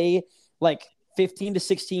play like 15 to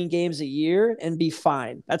 16 games a year and be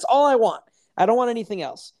fine. That's all I want. I don't want anything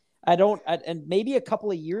else. And maybe a couple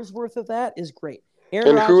of years worth of that is great. Aaron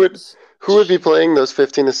And Rodgers, who would be playing those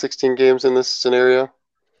 15 to 16 games in this scenario?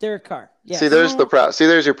 Derek Carr. Yes. See, there's the problem. See,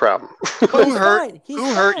 there's your problem. But he's Who hurt- fine. He's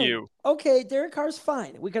Who hurt fine. you? Okay, Derek Carr's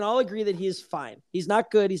fine. We can all agree that he is fine. He's not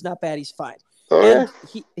good. He's not bad. He's fine. All right.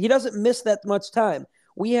 And he doesn't miss that much time.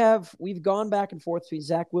 we've gone back and forth between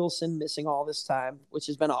Zach Wilson missing all this time, which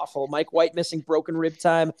has been awful. Mike White missing broken rib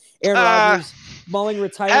time. Aaron Rodgers mulling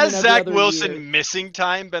retirement. Has every Zach other Wilson year. missing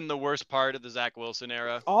time been the worst part of the Zach Wilson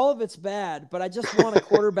era? All of it's bad, but I just want a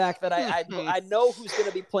quarterback that I know who's going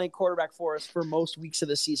to be playing quarterback for us for most weeks of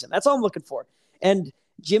the season. That's all I'm looking for. And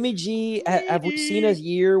Jimmy G, have we seen a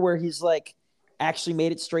year where he's like actually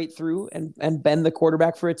made it straight through and been the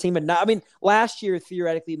quarterback for a team? And not, I mean, last year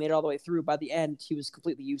theoretically made it all the way through. By the end, he was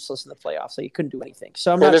completely useless in the playoffs, so he couldn't do anything.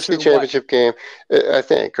 So I'm not NFC sure Championship game, I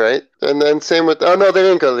think, right? And then same with they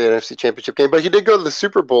didn't go to the NFC Championship game, but he did go to the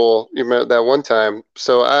Super Bowl. You remember that one time?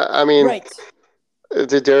 So I mean, right.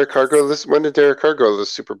 Did Derek Carr go to this? When did Derek Carr go to the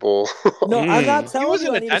Super Bowl? No, I'm not telling was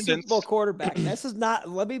you in I need a Super attendance. Bowl quarterback. This is not.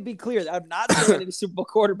 Let me be clear. I'm not saying I need a Super Bowl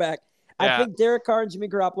quarterback. Yeah. I think Derek Carr and Jimmy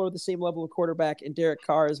Garoppolo are the same level of quarterback, and Derek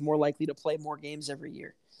Carr is more likely to play more games every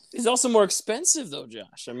year. He's also more expensive, though,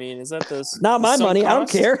 Josh. I mean, is that the Not my sunk money. I don't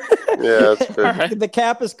cost? care. Yeah, that's fair. All right. The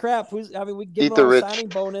cap is crap. We give Eat him the all a rich. signing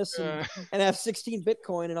bonus and have 16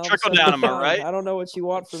 Bitcoin and all Trickle of a sudden down, am I fine. right? I don't know what you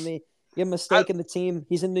want from me. Give him a stake in the team.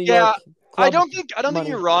 He's in New Yeah, York. I Club don't think money.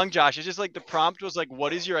 you're wrong, Josh. It's just like the prompt was like,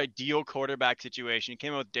 "What is your ideal quarterback situation?" You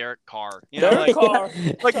came out with Derek Carr. You know, Derek like, Carr.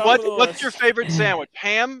 like Top what of the what's list. your favorite sandwich?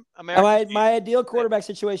 Ham, American. My ideal quarterback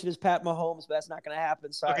situation is Pat Mahomes, but that's not going to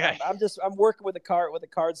happen. So Okay. I'm working with the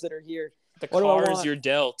cards that are here. The What do I cars want? you're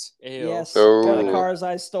dealt. Ayo. Yes, Oh. got the cars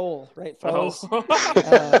I stole, right, fellas?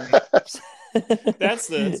 Oh. That's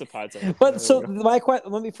the pod title. But so There we go. my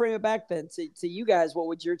question, let me frame it back then to you guys. What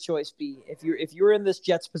would your choice be if you're in this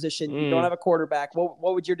Jets position? You don't have a quarterback. What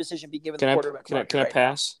would your decision be given Can the I quarterback? can I, market can I right now?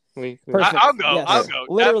 pass? Perfect. I'll go. Yes. I'll go.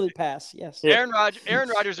 Literally pass. Yes. Yeah. Aaron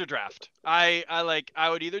Rodgers or draft. I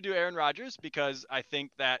would either do Aaron Rodgers because I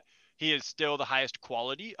think that he is still the highest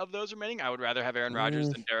quality of those remaining. I would rather have Aaron Rodgers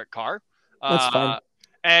than Derek Carr. That's fine.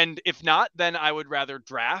 And if not, then I would rather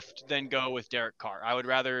draft than go with Derek Carr. I would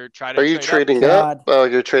rather try to. Are you trade trading God. up? Oh,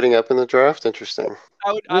 you're trading up in the draft. Interesting.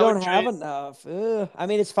 I would, We I would don't have trade- enough. I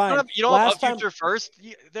mean, it's You fine. don't have, you don't have Last a time, future first.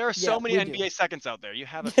 There are so Yeah, many we do. NBA seconds out there. You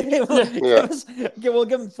have a we'll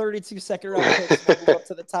give him 32 second round picks. We'll move up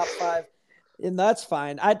to the top 5, and that's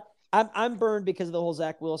fine. I'm burned because of the whole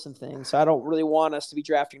Zach Wilson thing, so I don't really want us to be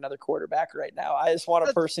drafting another quarterback right now. I just want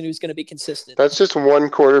a person who's going to be consistent. That's just one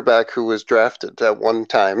quarterback who was drafted at one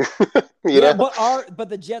time. you Yeah, know? but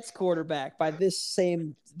the Jets quarterback by this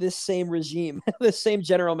same regime, this same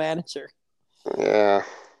general manager, Yeah.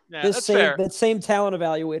 Yeah, that's fair. that same talent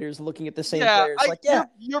evaluators looking at the same Yeah, players.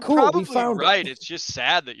 you're cool, we probably found it. right. It's just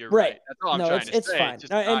sad that you're Right. right. That's all I'm No, trying to it's say. fine. It's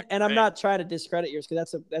just And I'm great. not trying to discredit yours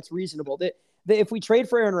because that's reasonable. If we trade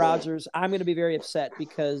for Aaron Rodgers, I'm going to be very upset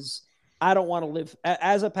because I don't want to live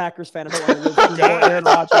as a Packers fan. I don't want to live through more Aaron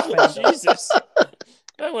Rodgers fans. Jesus,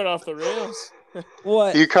 that went off the rails.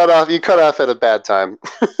 What? You cut off at a bad time.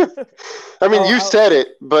 I mean, you I- said it,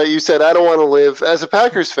 but you said I don't want to live as a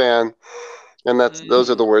Packers fan, and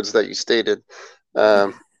those are the words that you stated.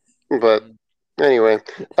 But anyway,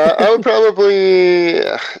 I would probably.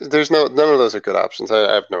 None of those are good options.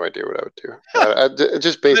 I have no idea what I would do.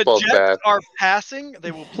 Just baseball's the Jets bad. are passing.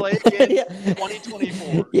 They will play again Yeah. in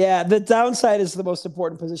 2024. Yeah, the downside is the most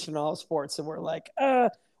important position in all sports, and we're like,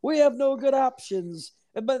 we have no good options.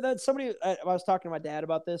 But then I was talking to my dad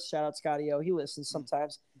about this. Shout out Scotty O. He listens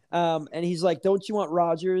sometimes. And he's like, "Don't you want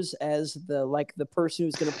Rodgers as the person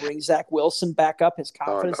who's going to bring Zach Wilson back up his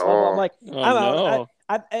confidence no. level?" I'm like, Oh, I'm no. out.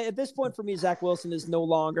 At this point for me, Zach Wilson is no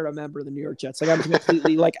longer a member of the New York Jets. Like I'm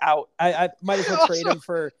completely out. I might as well trade him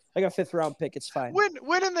for like a 5th round pick. It's fine.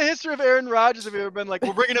 When in the history of Aaron Rodgers have you ever been like,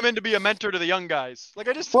 we're bringing him in to be a mentor to the young guys? Like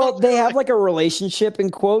I just Well, don't they feel have like a relationship in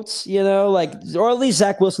quotes, like, or at least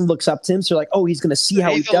Zach Wilson looks up to him. So like, oh, he's going to see how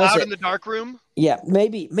he he's does allowed it. in the dark room. Yeah,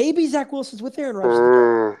 maybe Zach Wilson's with Aaron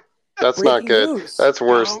Rodgers. That's not Breaking good. news. That's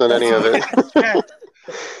worse than any of it.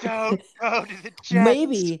 Don't go to the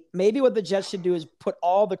Jets. Maybe what the Jets should do is put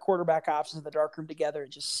all the quarterback options in the dark room together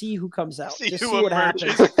and just see who comes out. See just who see what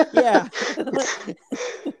emerges. happens. Yeah.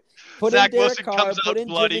 Put Zach in Derek Wilson Carr, comes put out in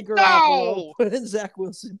bloody. Jimmy Garoppolo, No! put in Zach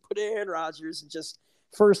Wilson, put in Aaron Rodgers, and just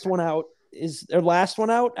first one out is their last one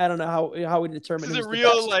out. I don't know how we determine. This is who's a the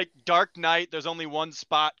real best. like Dark Knight. There's only one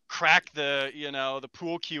spot. Crack the the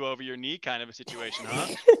pool cue over your knee kind of a situation, huh?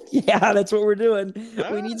 Yeah, that's what we're doing.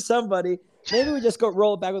 Ah. We need somebody. Maybe we just go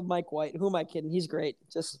roll it back with Mike White. Who am I kidding? He's great.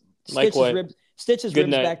 Just Mike White. stitch his Good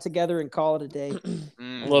ribs night. back together and call it a day.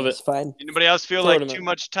 Love It's it. fine. Anybody else feel Throw like it in too there.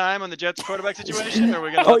 much time on the Jets quarterback situation? Or are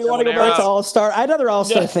we gonna? Oh, let you want to someone go air back to out? All-Star? Another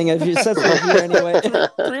All-Star Yeah. thing. If you said we're here anyway.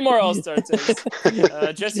 3 more All-Star takes.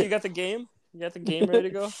 Jesse, you got the game? You got the game ready to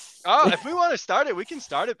go? Oh, if we want to start it, we can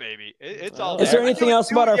start it, baby. It's all Is there anything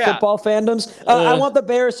else about our football fandoms? I want the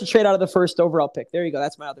Bears to trade out of the first overall pick. There you go.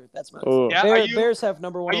 That's my other. Oh. Yeah, Bears have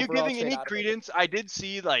number one. Are you overall, giving any credence? I did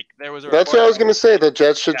see there was a. That's what I was going to say. The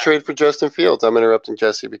Jets should trade for Justin Fields. I'm interrupting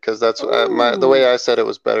Jesse because that's the way I said it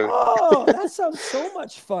was better. Oh, that sounds so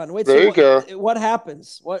much fun. Wait, there you go. What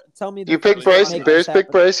happens? What? Tell me. You pick Bryce. Bears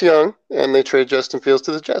pick Bryce Young, and they trade Justin Fields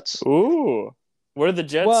to the Jets. Ooh. What did the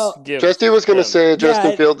Jets give? Jesse was going to say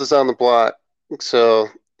Justin Fields is on the block. So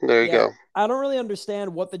there you go. I don't really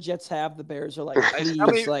understand what the Jets have. The Bears are like, please,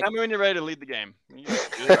 tell me when you're ready to lead the game.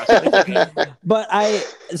 But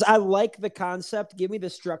I like the concept. Give me the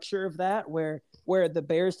structure of that, where the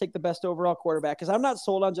Bears take the best overall quarterback. Because I'm not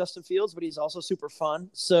sold on Justin Fields, but he's also super fun.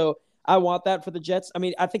 So I want that for the Jets. I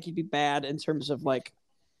mean, I think he'd be bad in terms of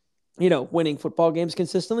winning football games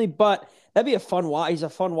consistently, but that'd be a fun watch. He's a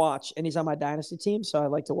fun watch, and he's on my dynasty team, so I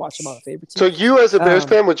like to watch him on a favorite team. So you, as a Bears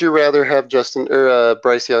fan, would you rather have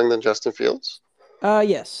Bryce Young than Justin Fields?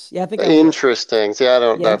 Yes. Yeah, I think. Interesting. See, I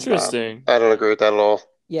don't. Yeah. Interesting. I don't agree with that at all.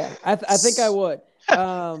 Yeah, I think I would.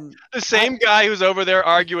 The same guy who's over there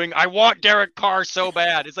arguing, I want Derek Carr so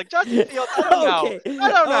bad. It's like, Justin Fields, I don't know.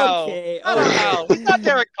 I don't know. He's not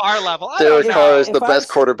Derek Carr level. Derek Carr is the best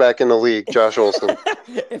quarterback in the league, Josh Olsen.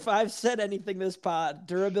 If I've said anything this pod,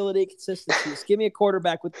 durability, consistency. Just give me a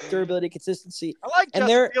quarterback with durability, consistency. I like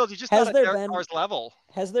Justin Fields. He's just not at Derek Carr's level.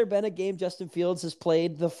 Has there been a game Justin Fields has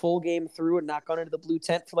played the full game through and not gone into the blue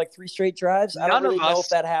tent for 3 straight drives? I don't really know if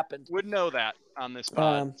that happened. Would know that on this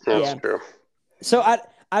pod. That's true. So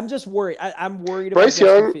I'm just worried. I'm worried about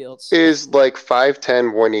Justin Fields. Bryce Young is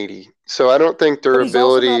 5'10", 180. So I don't think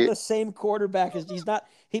durability. But he's also not the same quarterback as he's not.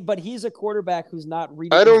 But he's a quarterback who's not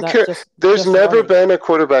reading. I don't care. There's never been a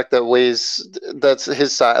quarterback that's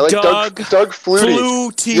his size. Like Doug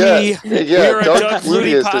Flutie. Yeah, Doug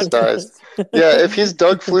Flutie is the size. Yeah, if he's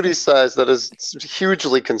Doug Flutie's size, that is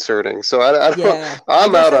hugely concerning. So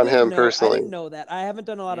I'm out on him personally. I didn't know that. I haven't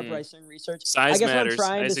done a lot of Bryce Young research. Size matters. What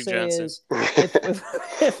I'm trying to say is,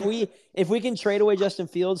 if we can trade away Justin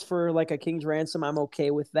Fields for a king's ransom, I'm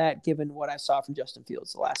okay with that. Given what I saw from Justin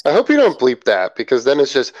Fields the last. I hope you don't bleep that, because then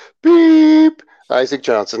it's just beep Isaac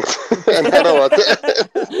Johnson, and I don't want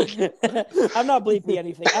that. I'm not bleeping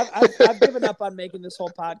anything. I've given up on making this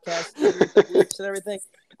whole podcast bleeps and everything.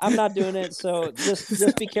 I'm not doing it, so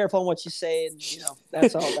just be careful on what you say, and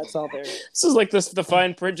that's all there. This is like the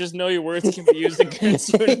fine print. Just know your words can be used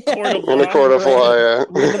against you in a court of law. In a court of law, yeah.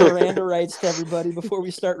 We're gonna Miranda rights to everybody before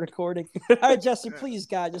we start recording. All right, Jesse, please,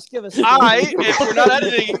 God, just give us. If we're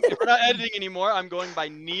not editing anymore, I'm going by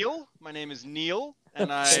Neil. My name is Neil,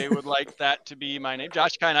 and I would like that to be my name.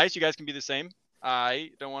 Josh, kind of nice. You guys can be the same. I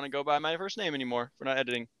don't want to go by my first name anymore. We're not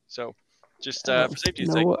editing, so. Just for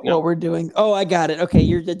safety's sake. What we're doing. Oh, I got it. Okay,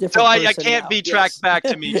 you're the different. So I can't be tracked back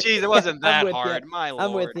to me. Jeez, it wasn't that hard. My lord.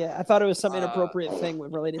 I'm with you. I thought it was some inappropriate thing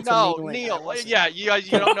related to Neil. Yeah, you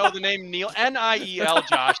guys, you don't know the name Neil. Niel,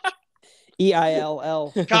 Josh.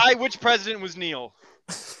 EILL. Kai, which president was Neil?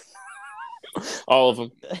 All of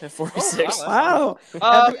them. At 46. Wow.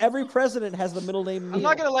 Every president has the middle name Neil. I'm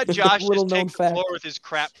not going to let Josh just take the floor with his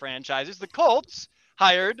crap franchises. The Colts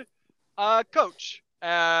hired a coach.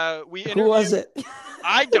 Who was it?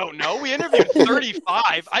 I don't know. We interviewed 35.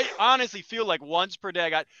 I honestly feel like once per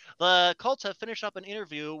day the Colts have finished up an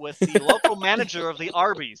interview with the local manager of the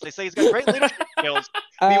Arby's. They say he's got great leadership skills.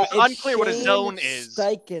 It was unclear what a zone is.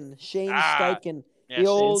 Shane Steichen. Yeah, the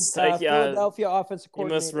old Philadelphia offensive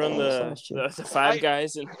coordinator. You must run the five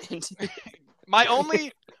guys. My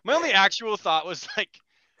only actual thought was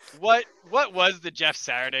what was the Jeff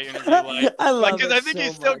Saturday interview like? I love because I think he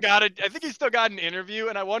still got it. I think he still got an interview,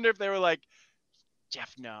 and I wonder if they were like,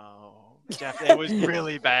 Jeff, it was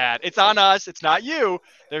really bad. It's on us. It's not you.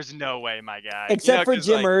 There's no way, my guy. Except for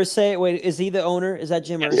Jim Irsay. Wait, is he the owner? Is that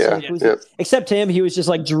Jim Irsay? Yeah. Except him, he was just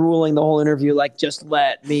drooling the whole interview, just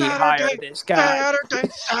let me hire this guy.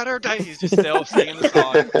 Saturday. He's just still singing the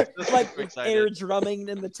song. Air drumming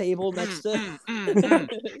in the table next to.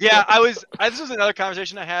 Yeah, this was another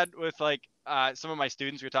conversation I had with some of my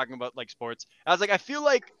students. We were talking about sports. I was like, I feel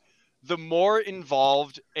like the more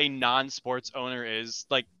involved a non-sports owner is,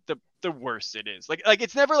 the worse it is.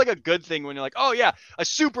 It's never a good thing when you're oh yeah, a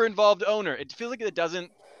super involved owner. It feels like it doesn't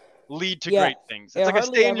lead to great things. It's a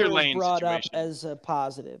stay in your lane brought situation. Up as a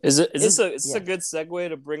positive. Is this a good segue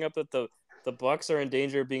to bring up that the Bucks are in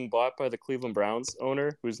danger of being bought by the Cleveland Browns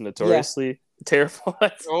owner, who's notoriously terrible.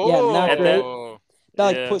 Not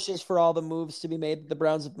great. Pushes for all the moves to be made that the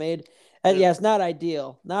Browns have made. And it's not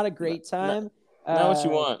ideal. Not a great time. Not what you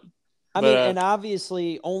want. I mean, and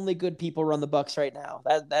obviously, only good people run the Bucks right now.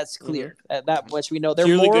 That's clear. That much we know. They're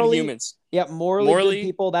purely morally good humans. Yeah, morally good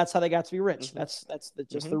people. That's how they got to be rich. That's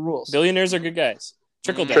just the rules. Billionaires are good guys.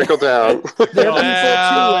 Trickle down. Trickle down. They're people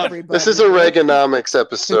too, everybody. This is a Reaganomics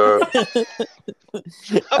episode.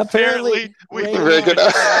 Apparently, Reaganomics.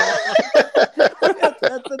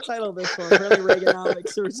 That's the title of this one. Apparently, Reaganomics.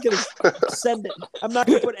 So we're just gonna send it. I'm not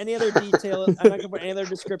gonna put any other detail. I'm not gonna put any other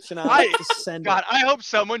description on it. Just send God, it. I hope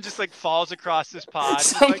someone just like falls across this pod.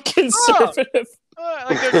 Some like, conservative.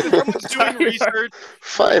 Like someone's doing research.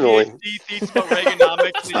 Finally. PhD thesis about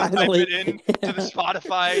Reaganomics. They type Finally. it into the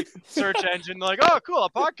Spotify search engine. They're like, oh, cool, a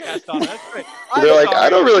podcast on it. That's great. They're like, I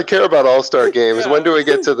don't really care about All-Star games. When do we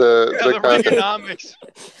get to the content? Reaganomics.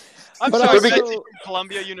 I'm But sorry, also- Betsy from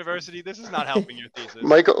Columbia University. This is not helping your thesis.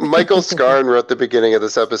 Michael Scarn wrote the beginning of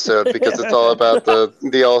this episode because it's all about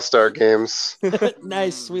the All-Star games.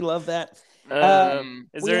 Nice. We love that.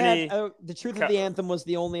 Is there any? The Truth of the Anthem was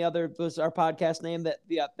the only other was our podcast name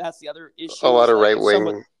that's the other issue. A lot of Like,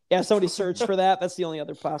 right-wing. somebody searhed for that. That's the only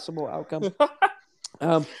other possible outcome.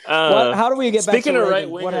 How do we get back to Speaking of right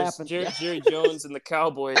Reagan? What wingers, happened? Jerry Jones and the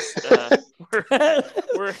Cowboys. We're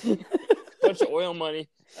a bunch of oil money.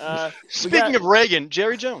 Speaking of Reagan,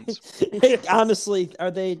 Jerry Jones. Honestly,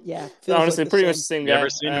 are they? Yeah. feels honestly, like pretty the much the same guy. Never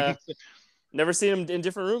seen him. Never seen him in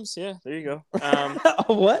different rooms. Yeah, there you go.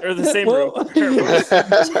 What? Or the same Whoa.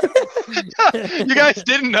 room. You guys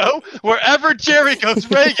didn't know? Wherever Jerry goes,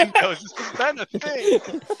 Reagan goes. Is that a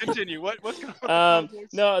thing? Continue. What's going on?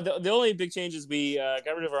 No, the only big change is we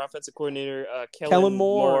got rid of our offensive coordinator, Kellen Kellen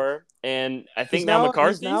Moore. Moore, and I think He's now now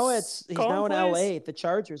McCarthy's he's now in calling plays. LA, the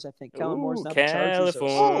Chargers. I think Kellen Moore's Ooh, now the Chargers.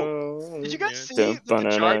 California. Did you guys see that the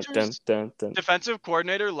Chargers defensive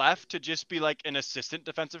coordinator left to just be like an assistant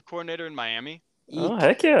defensive coordinator in Miami? Oh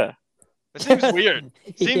heck yeah! It seems weird.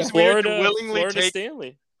 Seems weird to willingly Florida take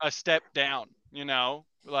Stanley. a step down. You know,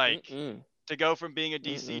 like to go from being a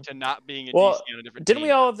DC to not being a Well, DC on a different Didn't team.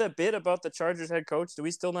 we all have that bit about the Chargers head coach? Do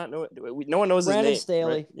we still not know it? No one knows Brandon his name.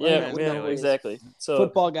 Staley. Right? Yeah, We know who he is. exactly. So,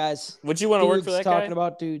 Football guys. would you want to work for Dudes that talking guy?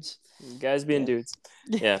 about dudes. Guys being dudes.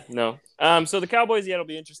 Yeah, no. So the Cowboys, it'll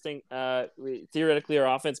be interesting. Theoretically,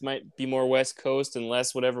 our offense might be more West Coast and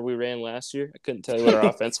less whatever we ran last year. I couldn't tell you what our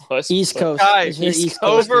offense was. East Coast. Guys, Is your East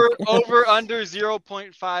Coast. over under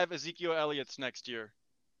 0.5 Ezekiel Elliott's next year.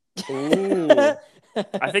 Ooh.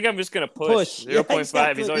 I think I'm just gonna push 0.5. Yeah,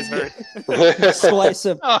 exactly. He's always hurt. slice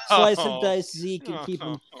of dice Zeke and keep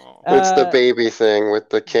him. It's the baby thing with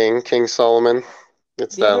the King Solomon.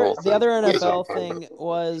 It's that whole thing. The other NFL thing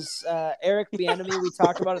was Eric Bieniemy. We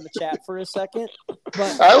talked about it in the chat for a second,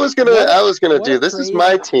 but I was gonna what do a this. Is trade.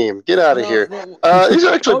 my team. Get out of here. These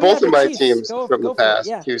are actually both of my teams from the past.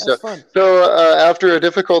 Yeah, too. that's fun. So after a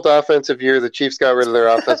difficult offensive year, the Chiefs got rid of their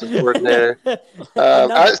offensive coordinator.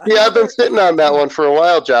 I've been sitting on that one for a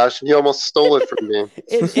while, Josh, and you almost stole it from me.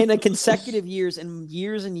 in a consecutive years and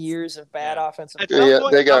years of bad offensive. At some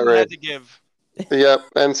point, they got someone rid. had to give. Yep,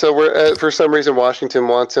 and so we're for some reason Washington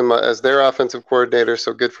wants him as their offensive coordinator.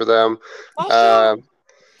 So good for them. Also,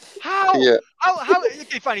 how? Yeah. How?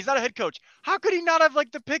 Okay, fine. He's not a head coach. How could he not have like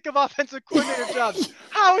the pick of offensive coordinator jobs?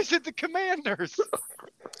 How is it the Commanders?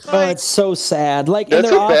 Oh, it's so sad. Like That's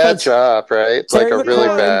in a their bad offense, job, right? Terry Like a really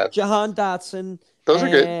McLaurin, bad. Jahan Dotson. Those are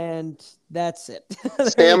good. And that's it.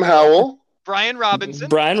 Sam Howell. Brian Robinson.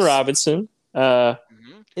 Brian Robinson.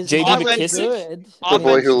 Is J.D. offense McKissick? good? The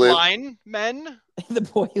boy who lived. Line men. The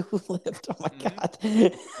boy who lived. Oh my God.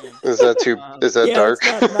 Is that too? Is that Yeah, dark?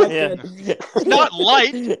 it's not Yeah. good. Not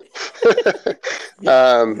light.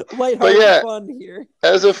 Lighthearted But yeah, fun here.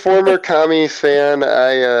 as a former commie fan,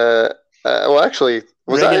 well, actually,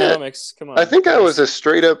 was I? Reaganomics. Come on. I think I was a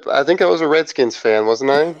straight up. I think I was a Redskins fan,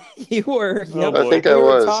 wasn't I? You were. Oh, Yep. boy. I think We I were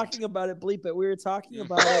was. talking about it, bleep it. We were talking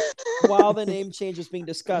about it while the name change was being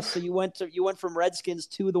discussed. So you went from Redskins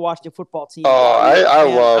to the Washington Football Team. Oh, I Yeah. I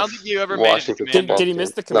love don't think you ever made it to Washington Commanders. football. Did he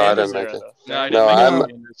miss the No, I Commanders didn't make era, it. though? No, I No, didn't I'm- make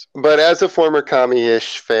Commanders. But as a former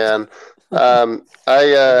commie-ish fan,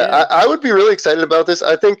 I would be really excited about this.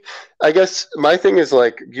 I guess my thing is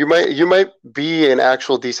like you might be an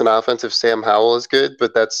actual decent offense if Sam Howell is good,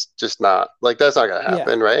 but that's just not that's not gonna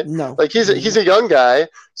happen, right? No. Like he's a young guy,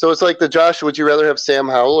 so it's like the Josh. Would you rather have Sam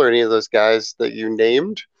Howell or any of those guys that you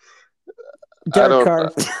named? Derek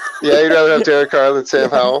Carr. Yeah, you'd rather have Derek Carr than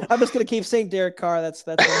Sam Howell. I'm just gonna keep saying Derek Carr. That's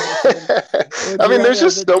I mean, there's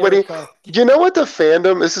just so many. You know what the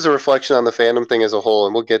fandom? This is a reflection on the fandom thing as a whole,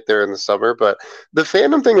 and we'll get there in the summer. But the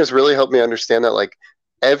fandom thing has really helped me understand that like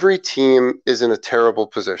every team is in a terrible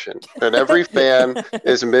position, and every fan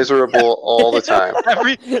is miserable all the time.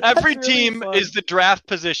 Every really team fun. is the draft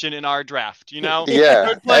position in our draft. You know. Yeah,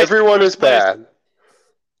 Third place, everyone is fourth place. bad.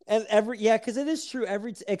 And because it is true.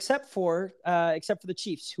 Except for the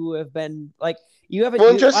Chiefs, who have been like you haven't. Well,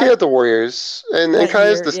 and Jesse had the Warriors, and Kai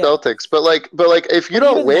has the Celtics. But like if you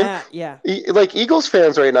don't win, like Eagles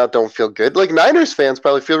fans right now don't feel good. Like Niners fans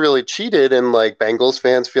probably feel really cheated, and like Bengals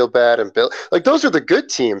fans feel bad, and like those are the good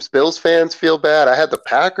teams. Bills fans feel bad. I had the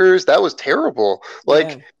Packers. That was terrible.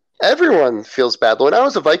 Like. Everyone feels bad. When I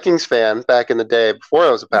was a Vikings fan back in the day, before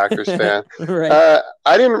I was a Packers fan, right.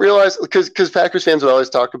 I didn't realize because Packers fans would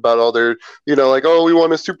always talk about all their, like, oh, we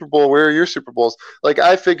won a Super Bowl. Where are your Super Bowls? Like,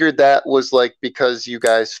 I figured that was like because you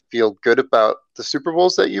guys feel good about the Super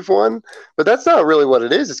Bowls that you've won, but that's not really what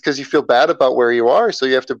it is. It's because you feel bad about where you are, so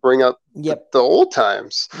you have to bring up the old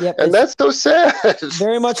times. And that's so sad.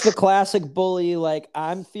 Very much the classic bully, like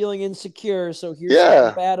I'm feeling insecure, so here's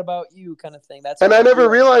something bad about you, kind of thing. That's and I never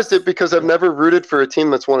realized it because I've never rooted for a team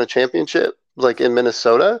that's won a championship, like in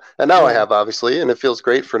Minnesota, and now I have obviously, and it feels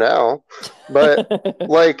great for now, but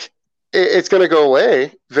like. It's going to go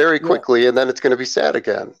away very quickly, and then it's going to be sad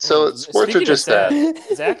again. So sports are just sad.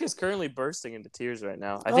 Zach is currently bursting into tears right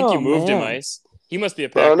now. I think you moved him, Ice. He must be a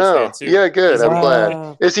Packers fan, too. Yeah, good. I'm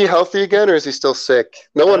glad. Is he healthy again, or is he still sick?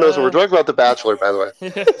 No one knows. We're talking about The Bachelor, by the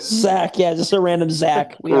way. Zach, just a random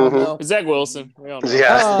Zach. We all know. Zach Wilson. We all know.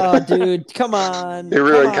 Yeah. Oh, dude, come on. You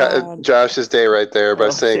ruined Josh's day right there by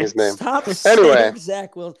saying his name. Stop saying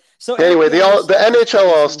Zach Wilson. So anyway, the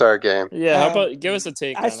NHL All-Star game. Yeah, how about give us a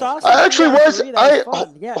take? I saw. I actually was.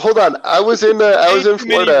 Hold on. I was in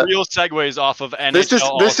Florida. Real segues off of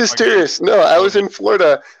NHL. This is serious. No, I was in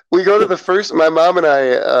Florida. We go to the first. My mom and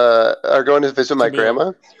I are going to visit my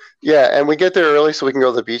grandma. Yeah, and we get there early so we can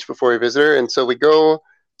go to the beach before we visit her. And so we go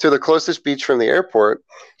to the closest beach from the airport.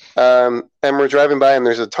 And we're driving by, and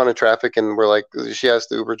there's a ton of traffic. And we're like, she asked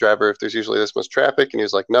the Uber driver if there's usually this much traffic, and he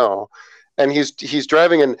was like, no. And he's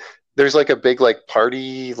driving, and there's like a big like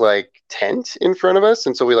party like tent in front of us,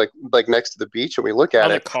 and so we like next to the beach, and we look at it.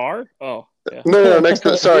 On the car? Oh, yeah. No, next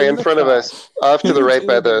to in front of us, off to the right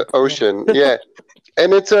by the ocean. Yeah,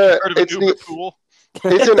 and it's pool.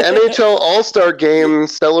 It's an NHL All-Star Game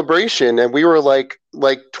celebration, and we were like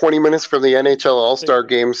 20 minutes from the NHL All-Star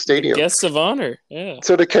Game stadium. Guests of honor, yeah.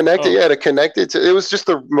 So to connect it, it was just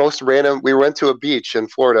the most random. We went to a beach in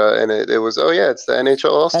Florida, and it was it's the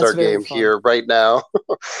NHL All-Star Game here right now.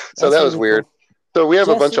 So that was weird. Cool. So we have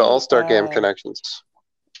a bunch of All-Star Game connections.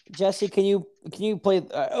 Jesse, can you play?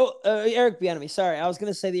 Eric Bieniemy. Sorry, I was going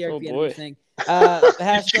to say the Eric Bieniemy thing.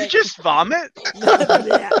 Did you just vomit?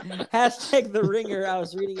 Hashtag The Ringer. I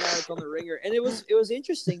was reading an article on The Ringer, and it was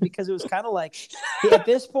interesting because it was kind of like at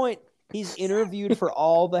this point he's interviewed for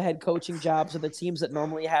all the head coaching jobs of the teams that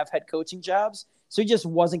normally have head coaching jobs. So he just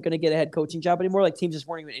wasn't going to get a head coaching job anymore. Like teams just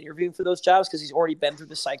weren't even interviewing for those jobs because he's already been through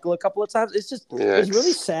the cycle a couple of times. It's just it's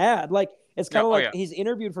really sad. Like it's kind of he's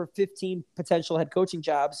interviewed for 15 potential head coaching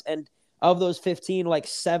jobs, and of those 15, like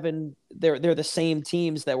 7, they're the same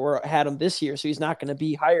teams that had him this year. So he's not going to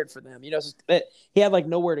be hired for them. He had like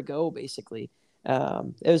nowhere to go basically.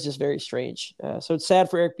 It was just very strange. So it's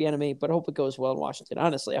sad for Eric Bieniemy, but I hope it goes well in Washington.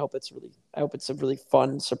 Honestly, I hope it's a really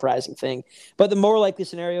fun, surprising thing. But the more likely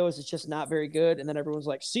scenario is it's just not very good, and then everyone's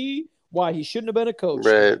like, "See why he shouldn't have been a coach."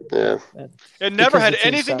 Right? Yeah. It never had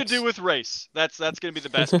anything to do with race. That's going to be the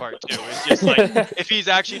best part too. It's just like if he's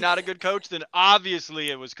actually not a good coach, then obviously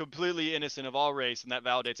it was completely innocent of all race, and that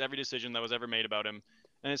validates every decision that was ever made about him.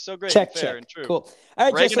 And it's so great, and fair, and true. Cool.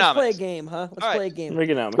 All right, Jess, let's play a game, huh? Let's play a game.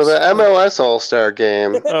 Reaganomics. So the MLS All-Star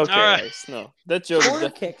Game. Okay. All right. No, that joke. Corner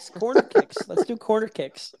kicks. Let's do corner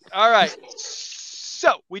kicks. All right.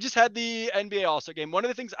 So we just had the NBA All-Star Game. One of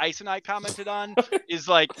the things Ice and I commented on is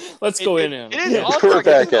like, let's go in. It is an All-Star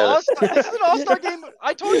Game. This is an All-Star Game.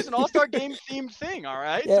 I told you it's an All-Star Game themed thing. All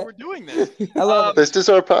right, so we're doing this. I love this is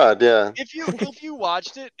our pod. Yeah. If you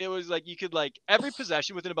watched it, it was like you could like every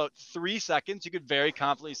possession within about 3 seconds, you could very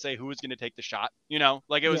confidently say who was going to take the shot.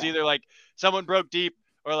 Like it was either like someone broke deep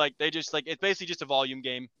or like they just like it's basically just a volume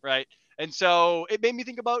game, right? And so it made me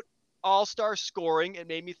think about all-star scoring. It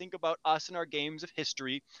made me think about us and our games of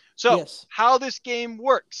history. So how this game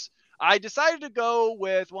works. I decided to go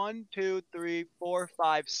with 1, 2, 3, 4,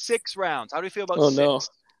 5, 6 rounds. How do you feel about 6?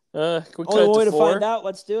 No. Only way to find out.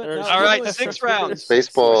 Let's do it. All right, 6 rounds.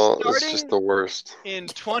 Baseball is just the worst. In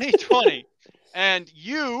 2020, and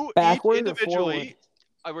you backward individually.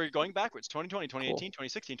 We're going backwards. 2020, 2018,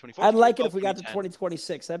 2016, 2014. I'd like it if we got to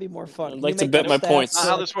 2026. That'd be more fun. I'd like to bet my points. That's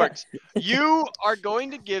not how this works. You are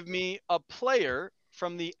going to give me a player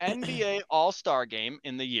from the NBA All-Star Game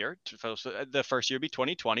in the year. The first year would be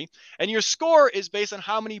 2020. And your score is based on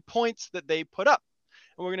how many points that they put up.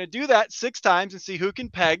 And we're going to do that 6 times and see who can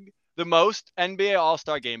peg the most NBA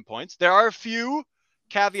All-Star Game points. There are a few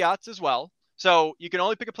caveats as well. So you can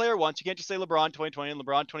only pick a player once. You can't just say LeBron 2020 and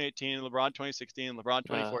LeBron 2018 and LeBron 2016 and LeBron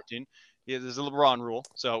 2014. Yeah, there's a LeBron rule.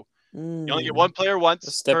 So you only get one player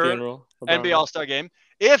once per rule. NBA All-Star game.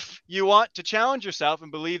 If you want to challenge yourself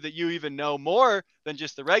and believe that you even know more than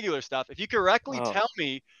just the regular stuff, if you correctly tell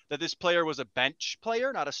me that this player was a bench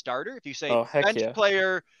player, not a starter, if you say bench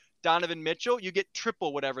player Donovan Mitchell, you get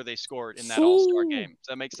triple whatever they scored in that All-Star game. Does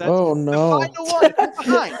that make sense? Oh, no. The final one,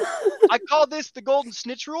 behind. I call this the golden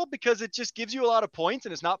snitch rule because it just gives you a lot of points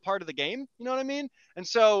and it's not part of the game. You know what I mean? And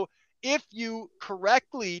so if you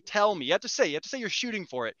correctly tell me, you have to say you're shooting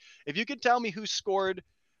for it. If you can tell me who scored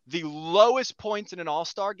the lowest points in an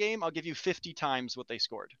All-Star game, I'll give you 50 times what they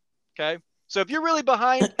scored. Okay? So if you're really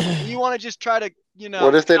behind and you want to just try to,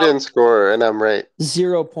 what if they didn't score and I'm right?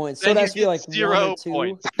 0 points. So that's be like 0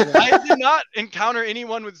 points. Yeah. I did not encounter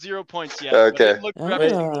anyone with 0 points yet. Okay. Look for every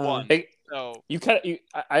single one. Hey, so you kind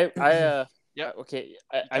of okay.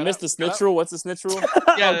 I missed the snitch rule. What's the snitch rule?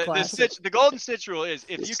 Yeah, the golden snitch rule is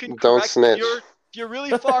if you can don't snitch. If you're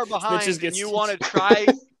really far behind and you want to try,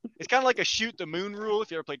 it's kind of like a shoot the moon rule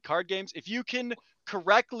if you ever played card games. If you can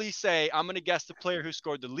correctly say, I'm going to guess the player who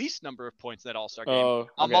scored the least number of points in that All-Star game,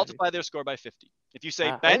 I'll multiply their score by 50. If you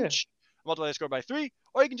say bench, multiply their score by 3,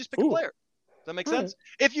 or you can just pick a player. Does that make sense?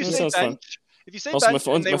 If you say bench, fun. If you say also, bench,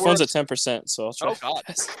 my phone's at 10%, so I'll try. Oh God!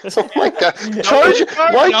 Oh my God! Charge!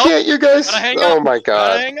 Why can't you guys? Oh my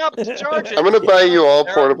God! Hang up to charge it. I'm gonna buy you all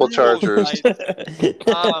portable chargers.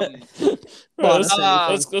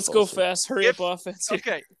 Let's go fast. Hurry up, offense.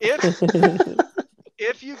 Okay.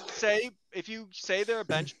 If you say they're a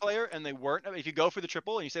bench player and they weren't, if you go for the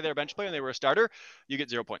triple and you say they're a bench player and they were a starter, you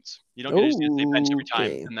get 0 points. You don't get to say bench every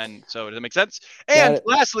time. And then, so does that make sense? And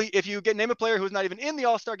lastly, if you name a player who's not even in the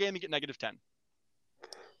All-Star game, you get -10.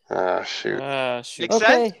 Shoot. Makes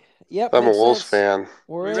sense? Yep. I'm a Wolves fan.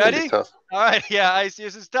 We're ready? All right. Yeah, I see.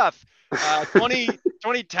 This is tough.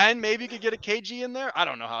 2010, maybe you could get a KG in there. I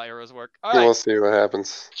don't know how arrows work. All right. We'll see what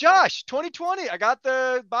happens. Josh, 2020. I got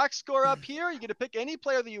the box score up here. You get to pick any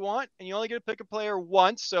player that you want, and you only get to pick a player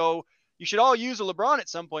once. So you should all use a LeBron at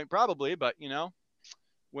some point, probably. But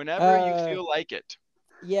whenever you feel like it.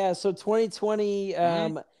 Yeah. So 2020.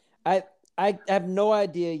 I have no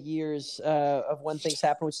idea years of when things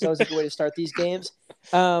happen, which is always a good way to start these games.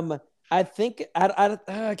 I think I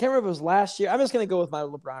can't remember if it was last year. I'm just going to go with my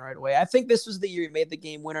LeBron right away. I think this was the year he made the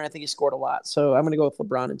game winner. I think he scored a lot. So I'm going to go with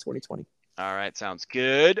LeBron in 2020. All right. Sounds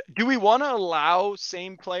good. Do we want to allow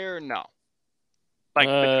same player? No.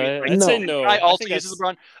 I'd say no. I also use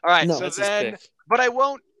LeBron. All right. No, so then, but I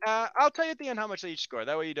won't. I'll tell you at the end how much they each score.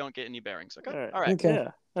 That way you don't get any bearings. Okay. All right. Okay.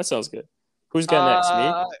 Yeah, that sounds good. Who's got next?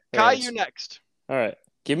 Me? Kai, you next. All right.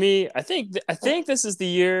 Give me. I think this is the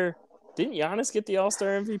year. Didn't Giannis get the All-Star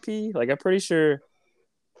MVP? Like, I'm pretty sure.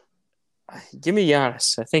 Give me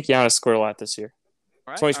Giannis. I think Giannis scored a lot this year.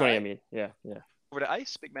 All right, 2020, I mean. Yeah. Over to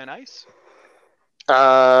Ice, big man Ice.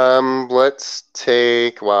 Let's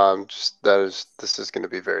take. Wow, this is going to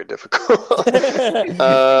be very difficult.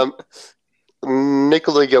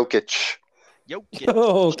 Nikola Jokic. Okay.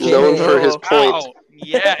 Known for his points.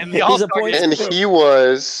 Yeah, and the All-Star game. And he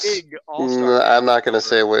was. Big All-Star I'm not going to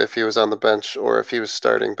say if he was on the bench or if he was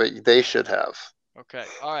starting, but they should have. Okay.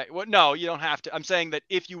 All right. Well, no, you don't have to. I'm saying that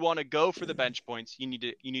if you want to go for the bench points, you need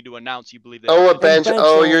to announce you believe that. Oh, a bench.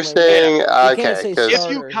 Oh, you're saying okay. If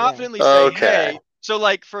you confidently say, hey, so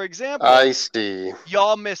like for example, I see.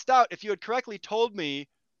 Y'all missed out. If you had correctly told me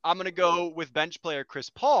I'm going to go with bench player Chris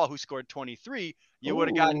Paul, who scored 23, you would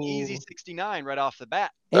have gotten easy 69 right off the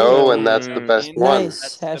bat. Oh, and that's the best one.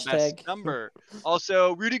 Nice. That's the best number.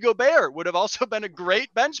 Also, Rudy Gobert would have also been a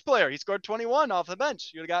great bench player. He scored 21 off the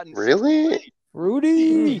bench. You would have gotten really?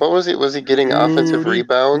 Rudy. What was he? Was he getting offensive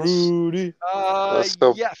rebounds? Rudy.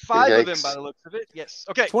 Yeah, 5 of them by the looks of it. Yes.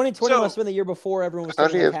 Okay. 2020 must have been the year before everyone was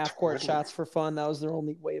taking half-court shots for fun. That was their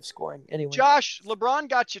only way of scoring. Anyway. Josh, LeBron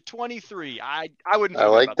got you 23. I wouldn't. I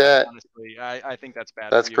like that. Honestly, I think that's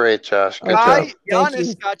bad. That's great, Josh. Good job.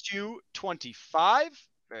 Giannis got you 25.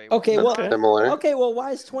 Okay, well, similar. Okay, well,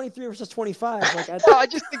 why is 23 versus 25? Like, I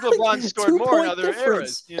just think LeBron scored more in other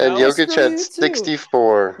eras. You know? And Jokic had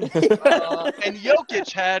 64. And Jokic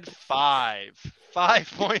had 5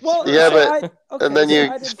 points. Well, yeah, and then you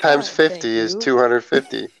times 50 is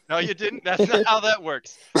 250. No, you didn't. That's not how that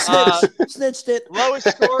works. Snitched it.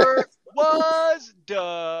 Lowest scorer was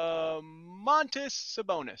Domantas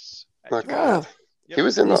Sabonis. Oh, God. Yep. He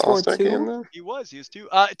was in the All-Star game, though? He was 2.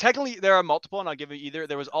 Technically, there are multiple, and I'll give you either.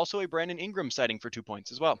 There was also a Brandon Ingram sighting for 2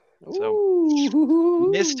 points as well. So,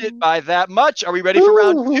 missed it by that much. Are we ready for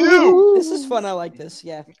round 2? This is fun. I like this.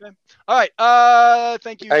 Yeah. Okay. All right.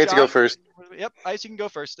 Thank you, I get to go first. Yep. Ice, you can go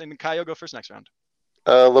first, and Kyle go first next round.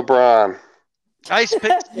 LeBron. Ice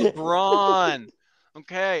picks LeBron.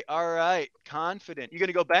 Okay, all right. Confident. You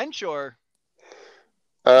gonna go bench or?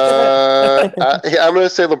 I'm gonna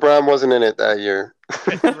say LeBron wasn't in it that year.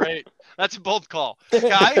 Great. That's a bold call.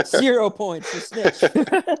 Guy, 0 points for snitch.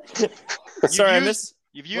 Sorry, I used- missed.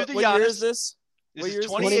 you've used What the year Giannis. is this? This What is year is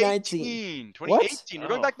this? 2018. 2018. We're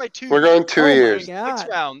going Oh. back by 2 We're going 2 Oh my years. God. 6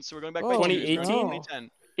 rounds, so we're going back by Oh, 2. 2018?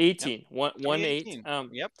 2010. 18. 1 8. 2018.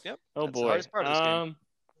 Yep. Oh That's the boy. hardest part of this game.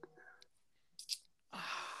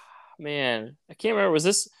 Man, I can't remember.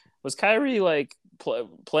 Was Kyrie like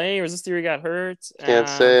playing, or was this the year he got hurt? Can't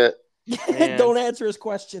say it. Man. Don't answer his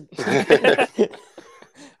question. I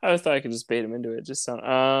always thought I could just bait him into it. Just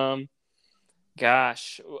so.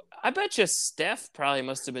 Gosh, I bet you Steph probably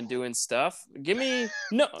must have been doing stuff. Give me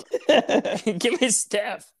give me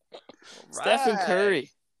Steph. Steph and Curry.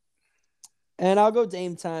 And I'll go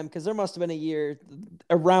Dame time because there must have been a year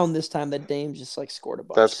around this time that Dame just like scored a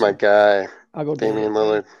bunch. That's my guy, I'll go Dame. Damian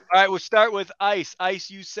Lillard. All right, we'll start with Ice.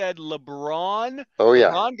 Ice, you said LeBron. Oh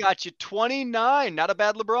yeah, LeBron got you 29. Not a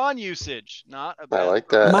bad LeBron usage. Not a bad. I like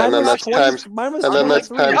that. Mine And then was that's 20 times. mine was And then that's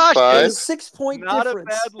 23. times Gosh, 5. It's 6 point Not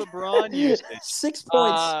difference. a bad LeBron usage. 6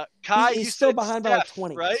 points. Kai, He's you still said behind by like Steph,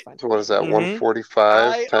 20. right? It's fine. So what is that? Mhm.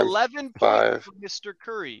 145 Kai, times 11 5. points for Mr.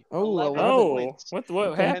 Curry. Oh, 11 Oh, points. what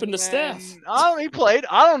Okay. happened to And Steph? then- Oh, he played.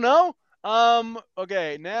 I don't know.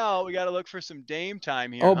 Okay, now we got to look for some Dame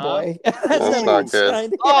time here. Oh huh? boy. That's not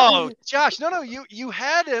good. Oh, Josh, no, you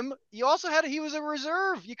had him. You also had he was a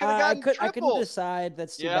reserve. You could have I gotten couldn't triple. decide.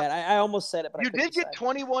 That's too Yeah. bad. I almost said it, but You I couldn't did get decide.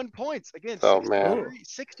 21 points again. Oh, 63, man.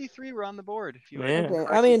 63 were on the board. If you Man.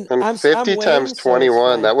 Okay. I mean, And I'm 50 I'm times winning, so it's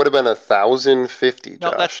 21. fine. That would have been 1,050, no,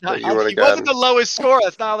 Josh. that's not. That you would have He wasn't gotten. the lowest score.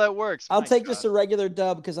 That's not how that works. I'll My take God. just a regular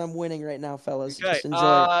dub because I'm winning right now, fellas. Okay. Just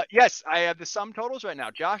enjoy it. Yes, I have the sum totals right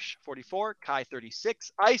now. Josh 44, Kai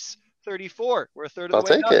 36, Ice 34. We're a third of I'll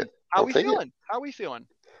the way take done. it. How I'll we take it. feeling? How we feeling? I'm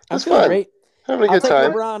That's feeling fun. great. Having a I'll good take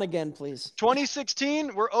time. LeBron again, please.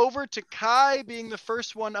 2016, we're over to Kai being the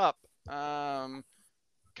first one up.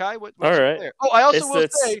 Kai, what's All your right. player? Oh, I also will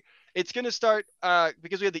It's- say it's going to start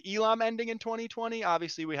because we had the Elam ending in 2020.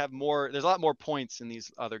 Obviously, we have more. There's a lot more points in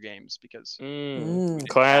these other games because.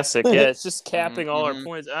 Classic. Yeah, it's just capping all our Mhm.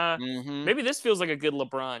 points. Mhm. Maybe this feels like a good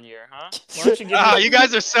LeBron year, huh? Why don't you give me, You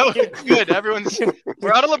guys are so good. Everyone's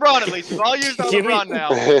we're out of LeBron at least. We've all used our Give me- LeBron now.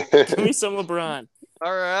 give me some LeBron?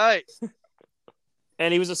 All right,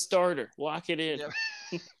 And he was a starter. Lock it in.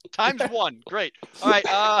 Yeah. times 1. Great. All right,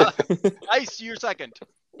 Ice, you're second.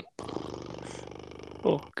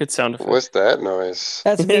 Oh, good sound effect. What's that noise?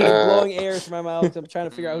 That's me Uh, blowing air through my mouth. I'm trying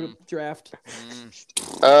to figure out who to draft.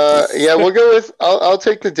 Yeah, we'll go with. I'll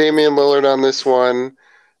take the Damian Lillard on this one.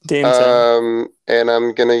 Dame time. And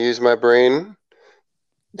I'm gonna use my brain.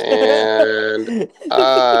 And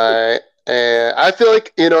I feel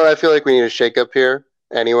like I feel like we need a shake up here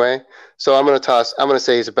anyway. So I'm gonna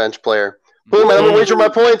say he's a bench player. Boom! And I'm gonna wager my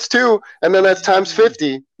points too, and then that's times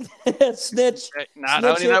 50. Snitch. Okay, not Snitch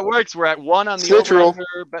how any of that works. We're at 1 on the Snitch rule.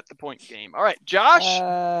 over-under bet the point game. All right, Josh.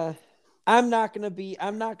 I'm not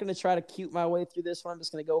gonna try to cute my way through this one. I'm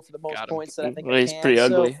just gonna go for the most Got him. points that I think Well, I he's can. pretty So,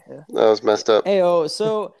 ugly. Yeah. That was messed up.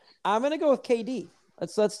 so I'm gonna go with KD.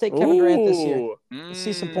 Let's take Kevin Durant this year. Ooh.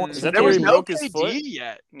 see some points. Is that There the was way he no broke his KD foot?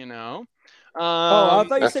 yet, Oh, I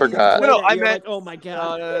thought you I said forgot. he's No, I You're meant- like, oh my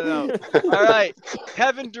god. No. All right,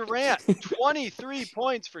 Kevin Durant, 23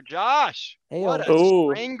 points for Josh. Hey, What a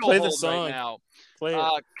Ooh, stranglehold play the right song. now. Play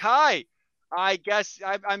it. Kai, I guess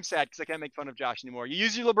I'm sad because I can't make fun of Josh anymore. You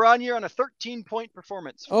use your LeBron year on a 13-point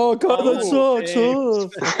performance. Oh god, that sucks. Dame.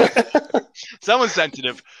 Someone's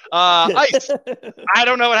sensitive. Ice. I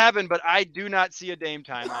don't know what happened, but I do not see a Dame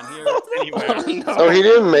time on here anywhere. Oh, he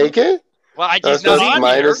didn't make it. Well, That's he's not just on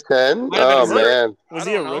minus here. 10. Might have Oh been hurt. man, Was I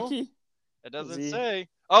he a don't know. rookie? It doesn't Was he- say.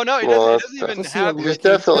 Oh no, it Well, doesn't that's- even Was he have. a he's rookie?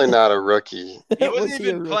 definitely not a rookie. He Was wasn't he a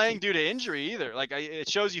even rookie? playing due to injury either. Like it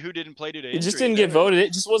shows you who didn't play due to injury. It just didn't get there. voted.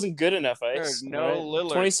 It just wasn't good enough. There's no Right? Lillard.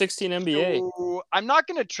 2016 NBA. So, I'm not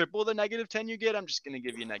going to triple the negative 10 you get. I'm just going to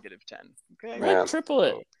give you negative 10. Okay. Right. Right, triple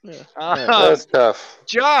it. Yeah. That's tough.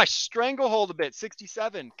 Josh, stranglehold a bit,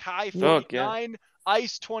 67. Kai, Oh, 49.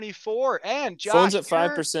 Ice, 24. And Josh, Phone's at you're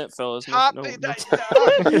 5%, fellas. Top, No. So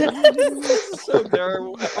there, I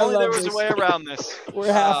only there love was this. a way around this.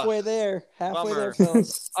 We're halfway there. Halfway there, bummer.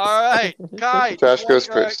 fellas. All right. Kai. Josh goes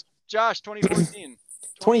 20 first. Josh, 2014.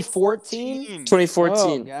 2014? 2014.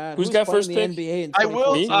 Oh, God. Who's got playing first the pick? NBA in I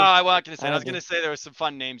will. 2014? I'm not going to say. I was I going to say there were some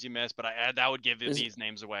fun names you missed, but that would give Is- these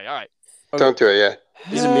names away. All right. Don't do it yet.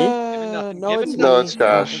 Is it me? nothing. No, Given it's No, me. it's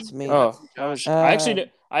Josh. It's me. Oh, I Uh,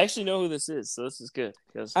 actually know who this is, so this is good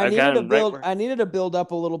because I I got needed to him build. right. I needed to build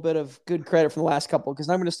up a little bit of good credit from the last couple because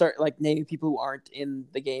I'm going to start like naming people who aren't in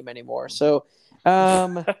the game anymore. So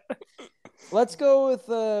Let's go with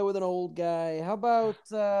an old guy. How about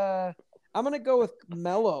I'm gonna go with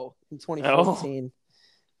Melo in 2014.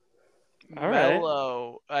 All right.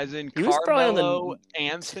 Melo, as in He was probably on the- Carmelo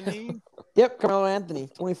Anthony. Yep, Carmelo Anthony,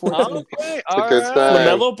 2014. Okay, a good all sign. right.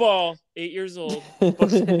 LaMelo Ball, 8 years old. All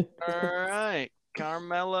right,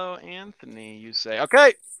 Carmelo Anthony. You say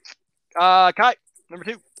okay. Kai, number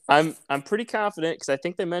 2. I'm pretty confident because I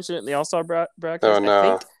think they mentioned it in the All-Star broadcast. Oh,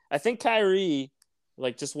 no. I think Kyrie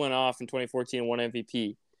just went off in 2014 and won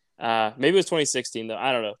MVP. Maybe it was 2016 though.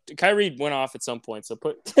 I don't know. Kyrie went off at some point, so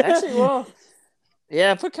put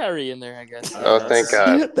Kyrie in there, I guess. Oh, thank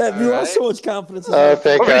God. That you lost so much confidence. Oh,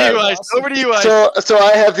 thank Over God. to you, Ice. Over to you, Ice. So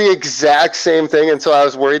I have the exact same thing, and so I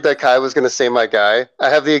was worried that Kai was going to say my guy. I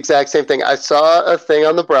have the exact same thing. I saw a thing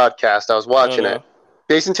on the broadcast. I was watching it.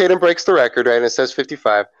 Jason Tatum breaks the record, right? And it says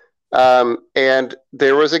 55. And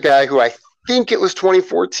there was a guy who I think it was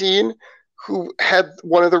 2014 who had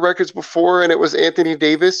one of the records before, and it was Anthony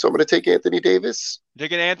Davis. So I'm going to take Anthony Davis.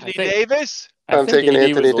 Taking Anthony Davis? I'm taking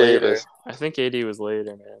Anthony Davis. I think AD was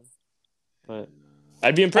later, man. But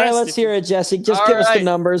I'd be impressed. All right, let's hear it, Jesse. Just give us the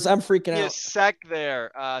numbers. I'm freaking Give me a out. sec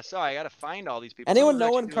there. Sorry, I got to find all these people. Anyone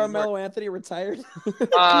know when Carmelo Anthony retired?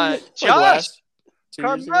 Josh,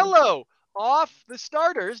 Carmelo off the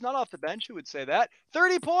starters, not off the bench. Who would say that?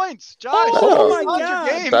 30 points, Josh. Oh my God.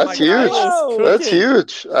 Game, That's huge. That's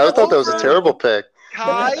huge. I thought that was a terrible pick.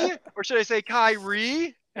 Kai, or should I say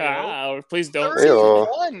Kyrie? Please don't.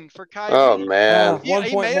 31 for Kyrie. Oh, man. 1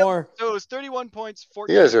 point more. So it was 31 points,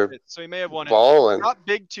 14 You guys are minutes, so he may have won it. balling. Top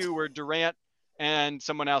big two were Durant and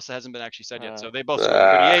someone else that hasn't been actually said yet. So they both scored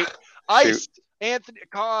 38. Ice, Anthony,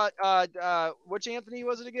 which Anthony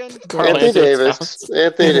was it again? Anthony Davis.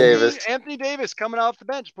 Anthony Davis. Anthony Davis coming off the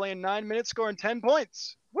bench, playing 9 minutes, scoring 10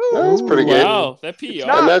 points. Woo! That's pretty good. Wow, that PR.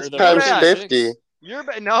 And that's times 50. You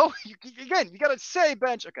got to say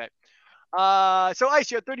bench. Okay. So Ice,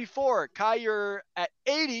 you're at 34. Kai, you're at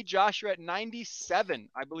 80. Josh, you're at 97.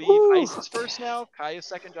 I believe Ice is first now. Kai is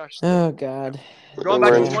second. Josh is third. Oh God. We're going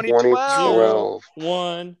back to 2012.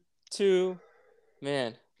 1, 2,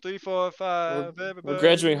 man. 3, 4, 5. We're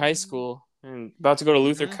graduating high school and about to go to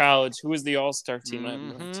Luther College. Who is the All-Star team? I have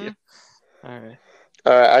no idea. All right.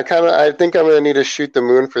 I think I'm gonna need to shoot the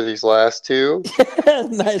moon for these last two.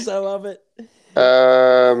 Nice, I love it.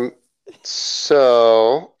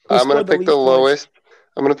 So I'm gonna pick the lowest.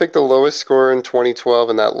 I'm gonna pick the lowest score in 2012,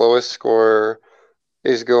 and that lowest score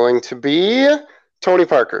is going to be Tony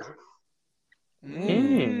Parker.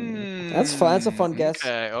 That's fun. That's a fun guess.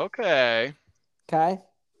 Okay. Kai.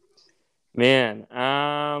 Man,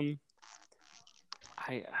 I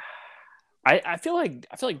feel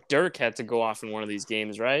like Dirk had to go off in one of these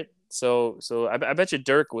games, right? So I bet you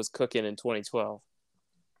Dirk was cooking in 2012.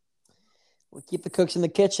 We'll keep the cooks in the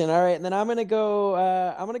kitchen. All right, and then I'm gonna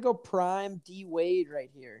go prime D Wade right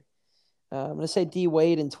here. I'm gonna say D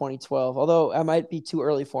Wade in 2012, although I might be too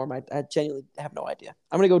early for him. I genuinely have no idea.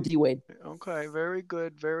 I'm gonna go D Wade. Okay, very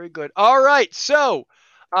good, very good. All right, so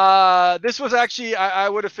this was actually I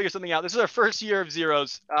would have figured something out. This is our first year of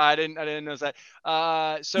zeros. I didn't know that.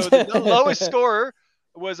 So the lowest scorer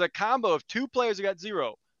was a combo of two players who got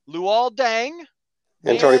 0. Luol Deng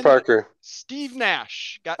and Tony Parker. Steve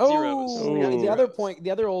Nash got zeros. The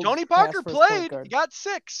other old Tony Parker played. He got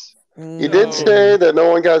 6. You did say that no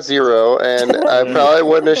one got 0, and I probably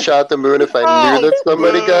wouldn't have shot the moon if I knew that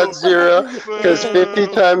somebody got 0, because 50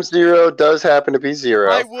 times 0 does happen to be 0.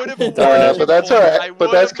 I would have awarded but that's all right.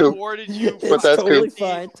 But that's cool. But that's totally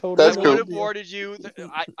fine. Totally that's I cool. would have awarded you.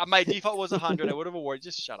 My default was 100. I would have awarded.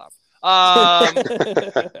 Just shut up.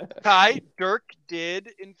 Kai, Dirk did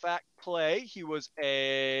in fact play. He was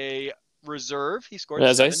a reserve. He scored,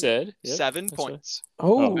 as I said, 7 points.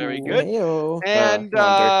 Oh, very good. Hey-o. And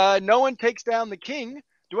no one takes down the king.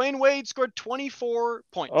 Dwayne Wade scored 24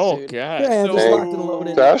 points. Oh, Dude. God. Yeah, So- just locked and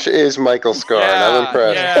loaded. Josh is Michael Scarn. I'm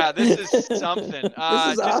impressed. Yeah, this is something. This is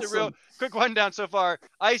just awesome. a real quick rundown so far.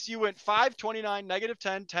 Ice, you went 5, 29,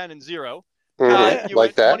 -10, 10, and 0. Mhm, Kai, you like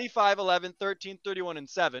went that. 25, 11, 13, 31, and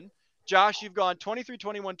 7. Josh, you've gone 23,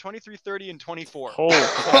 21, 23, 30, and 24. Holy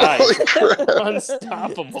Holy crap.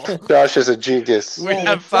 Unstoppable. Josh is a genius. We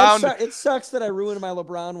have found. It sucks that I ruined my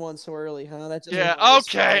LeBron one so early, huh? That just Yeah.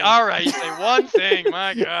 Okay. All right. You say one thing.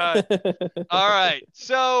 My God. All right.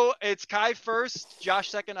 So it's Kai first, Josh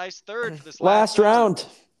second, Ice third for this Last round.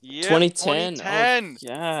 Yep, 2010. 2010. Oh,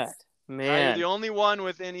 God. Kai, you're Man. the only one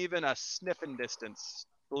within even a sniffing distance.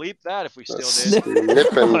 Bleep that if we still did. Sniffing I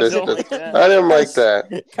distance. don't like that. I didn't like that.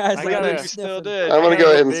 Guys, I like gotta- me We still sniffing. did. I'm gonna go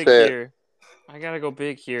ahead and big say it. here. I gotta go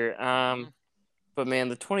big here. But man,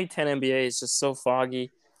 the 2010 NBA is just so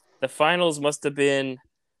foggy. The finals must have been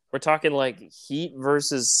We're talking like Heat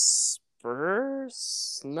versus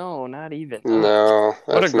Spurs? No, not even. No,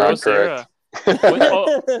 What a that's not gross correct.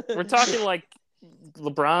 We're talking like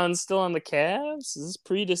LeBron's still on the Cavs? Is this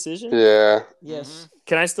pre-decision? Yeah. Yes.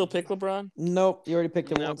 Can I still pick LeBron? Nope. You already picked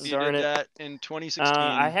him Nope, once. you Darn did it. that in 2016.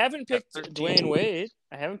 I haven't picked 13.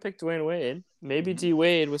 Dwayne Wade. Maybe D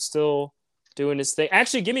Wade was still doing his thing.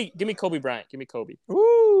 Actually, give me Kobe Bryant. Give me Kobe.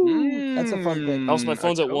 Ooh, that's a fun pick. Also, my A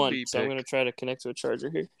phone's at Kobe 1, so I'm pick. going to try to connect to a charger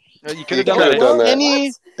here. You could You have could've done done that. that.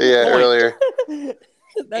 Any Yeah, Point. earlier.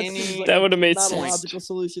 That would have made not a sense. logical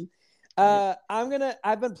solution.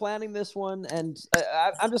 I've been planning this one, and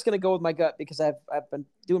I'm just gonna go with my gut because I've been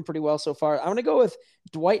doing pretty well so far. I'm gonna go with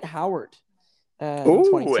Dwight Howard. Ooh,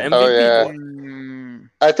 2010. MVP Oh, yeah. boy.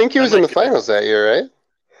 I think he was I in the like it. finals that year, right?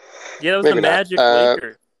 Yeah, that was Maybe the not. Magic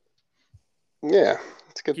Laker. Yeah,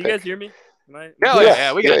 it's a good Can you pick. guys hear me?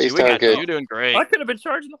 Yeah, we got he's you. We doing got good. you. You're doing great. I could have been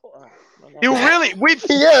charging the whole. You really, we've.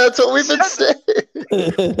 Yeah, that's what we've been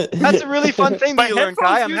saying. That's a really fun thing that you learned,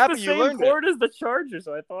 Kai. I'm happy you learned the same cord as the charger,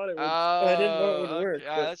 so I thought it would. I didn't know it would work.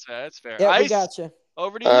 Yeah, that's fair. That's fair. Yeah, we Ice, got you.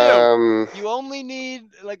 over to you. You only need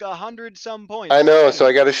like 100 some points. I know, so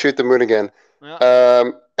I got to shoot the moon again. Yeah.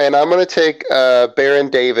 And I'm gonna take Baron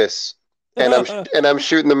Davis, and I'm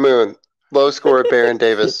shooting the moon. Low score, Baron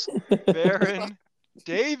Davis. Baron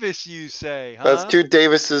Davis, you say? Huh? That's two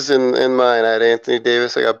Davises in mine. I had Anthony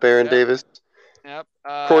Davis. I got Baron Davis. Yep.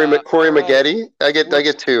 Corey all right. Maggette. I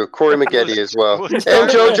get two. Corey Maggette as well. We'll And start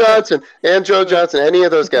Joe with- Johnson. And Joe Johnson. Any of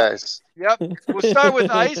those guys. Yep. We'll start with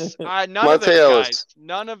Ice. None of Monte those Ellis. guys.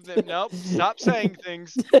 None of them. Nope. Stop saying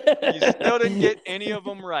things. You still didn't get any of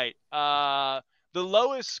them right. The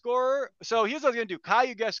lowest scorer. So here's what I was gonna do. Kai,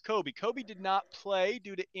 you guessed Kobe. Kobe did not play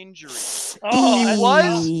due to injury. Oh,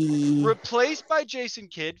 was replaced by Jason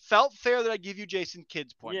Kidd. Felt fair that I give you Jason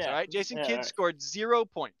Kidd's points. Yeah. All right. Jason Yeah, Kidd all right. scored 0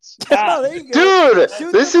 points. Oh, there you go. Dude,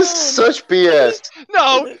 Shoot this the is moon. such BS.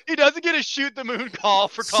 No, he doesn't get a shoot the moon call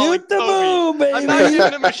for calling Shoot the Kobe. moon, baby. I'm not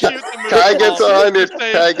giving him a shoot the moon Kai call gets for 100.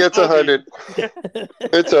 saying Kai gets Kobe. 100.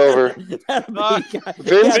 It's over.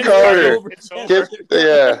 Vince Carter.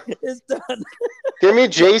 It's done. Give me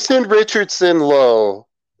Jason Richardson low.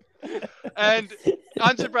 And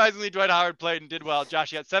unsurprisingly, Dwight Howard played and did well.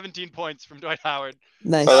 Josh, you got 17 points from Dwight Howard.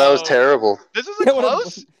 Nice. Oh, that was So- terrible. This is a Yeah, what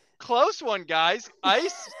a- close one, guys.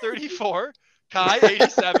 Ice 34, Kai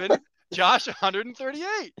 87, Josh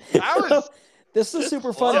 138. That was This is a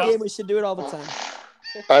super fun close. game. We should do it all the time.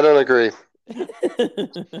 I don't agree. all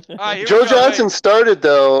right. Here Joe we go. Johnson started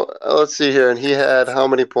though. Let's see here, and he had how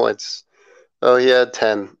many points? Oh, he had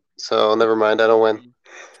 10. So never mind. I don't win.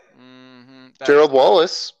 Mm-hmm. Gerald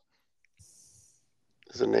Wallace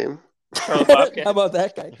is a name. Charles Bobcat. How about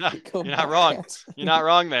that guy? You're not wrong. You're not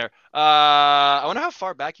wrong there. I wonder how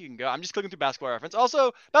far back you can go. I'm just clicking through Basketball Reference.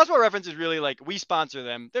 Also, Basketball Reference is really like we sponsor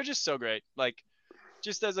them. They're just so great. Like,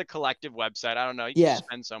 just as a collective website, I don't know. You can Yeah. just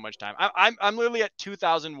spend so much time. I'm literally at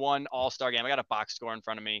 2001 All-Star Game. I got a box score in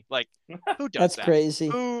front of me. Like, who does That's that? crazy.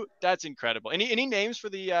 Who? That's incredible. Any names for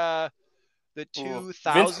the 2000?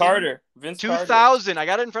 Vince Carter. 2000. I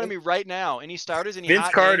got it in front of me right now. Any starters? Any Vince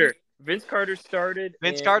hot Carter. names? Vince Carter started.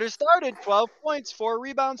 Vince and- Carter started 12 points, 4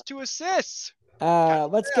 rebounds, 2 assists.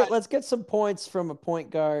 Let's get some points from a point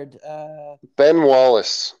guard. Ben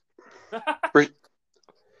Wallace.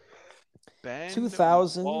 Ben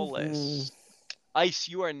 2000. Wallace. Ice,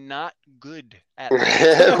 you are not good at Who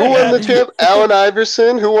this. won the champ? Allen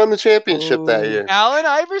Iverson. Who won the championship that year? Allen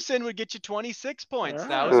Iverson would get you 26 points.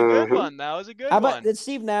 That was a good Mhm. one. That was a good How about one. did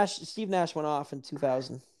Steve Nash? Steve Nash went off in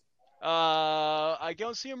 2000. I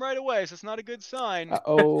don't see him right away, so it's not a good sign.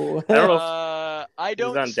 Oh. I don't know if I he was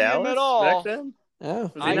don't on see him Dallas at all. back then. Oh.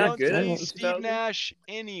 Was he I not don't good see in Steve 2000? Nash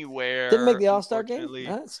anywhere. Didn't make the All-Star game. unfortunately.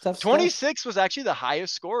 That's tough. stuff. 26 was actually the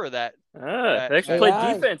highest score of that. They actually Hey, played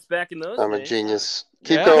I- defense back in those I'm a days. genius.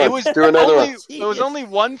 Keep Yeah, going. It was Do another only, one. It was only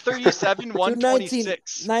 137, Dude,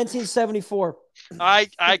 126. 1974. I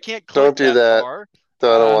can't click Don't do that. far.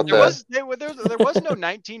 No, I don't want There that. was there was no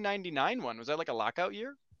 1999 one. Was that like a lockout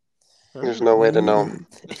year? There's no way to know.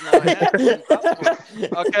 There's no-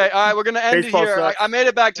 Okay, all right, we're gonna end Baseball it here. sucks. I made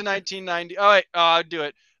it back to 1990. Oh wait, I'll do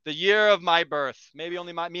it. The year of my birth. Maybe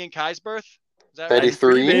only me and Kai's birth. Is that right?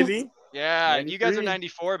 93? baby. Yeah, and you guys are 93.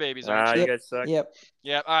 94 babies, aren't Ah, you? you guys suck. Yep.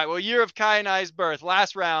 Yeah. All right. Well, year of Kai and I's birth.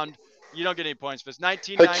 Last round. You don't get any points for this.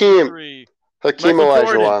 1993. Hakeem Michael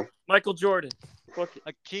Jordan. Olajuwon. Michael Jordan. Fuck it.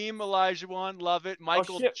 Hakeem Olajuwon, love it.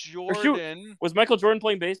 Michael shit. Or shoot. Jordan. Was Michael Jordan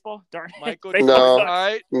playing baseball? Darn it. Michael Baseball No. All sucks.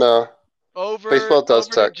 right. No. Over. Baseball does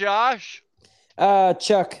over to suck. Josh.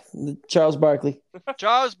 Chuck, Charles Barkley.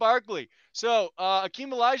 Charles Barkley. So,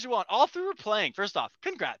 Hakeem Olajuwon, all three were playing. First off,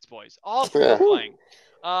 congrats, boys. All three Yeah. were playing.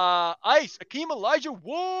 Ice, Akeem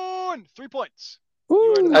Olajuwon, 3 points.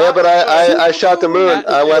 Woo. Yeah, but I shot the moon. That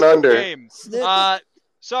I is went the under. game. Snips.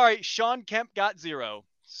 Sorry, Sean Kemp got 0.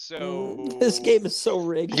 So This game is so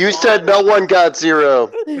rigged. You said no one got 0.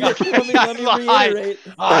 let me Lied. reiterate.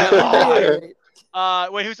 I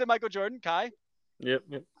lied. Wait, who said Michael Jordan? Kai? Yep.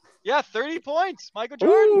 Yeah, 30 points. Michael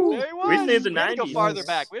Jordan. Woo. There he was. We saved the We had to go 90s. farther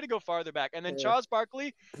back. We had to go farther back. And then Yeah. Charles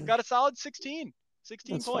Barkley got a solid 16.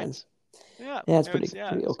 16 That's points. Yeah. Yeah, it's it pretty, was-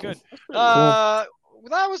 pretty it's okay. good. Cool.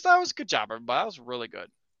 That was a good job, everybody. That was really good.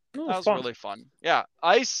 That That was really fun. Yeah.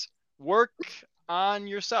 Ice, work on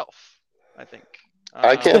yourself, I think.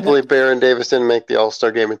 I can't believe Baron Davis didn't make the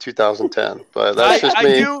All-Star game in 2010, but that's just I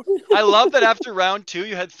me. I love that after round 2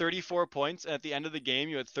 you had 34 points, and at the end of the game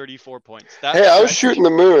you had 34 points. Hey, I was shooting the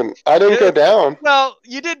moon. I didn't go down. Well,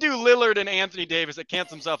 you did do Lillard and Anthony Davis that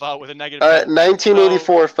canceled himself out with a negative. All right,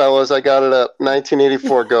 1984, fellas. I got it up.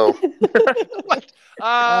 1984, go. Bill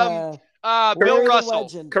Larry the Russell.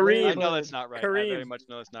 Legend, Kareem. Larry I know Bird. that's not right. I Kareem. very much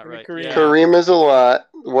know that's not right. Kareem. Yeah. Kareem is a lot.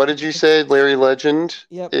 What did you say? Larry Legend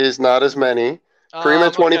Yep. is not as many. Kareem had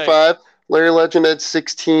Okay. 25. Larry Legend had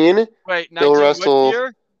 16. Wait, Bill 19 Russell- what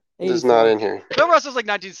year? Is not in here. Bill Russell's like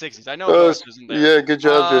 1960s. I know Oh, Russell isn't there. yeah, good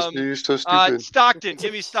job, Justin. You're so stupid. Stockton.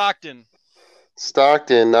 Give me Stockton.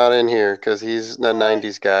 Stockton, not in here because he's a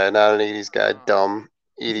 90s guy, not an 80s guy. Dumb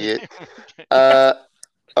idiot.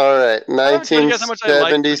 All right, I'm trying to guess how much I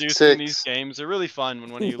like producing these 1976. games. They're really fun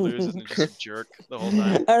when one of you loses and just a jerk the whole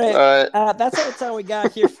time. All All right. right, That's all the time we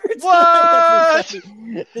got here for tonight, What?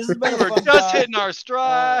 everybody. This has been a We're fun just pod. hitting our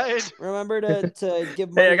stride. Remember to give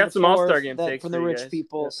Hey, I money got to some the All-Star poor game that- takes from the for you rich guys.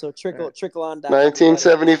 people. Yeah. So trickle on down.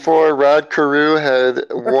 1974. Rod Carew had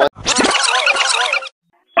one.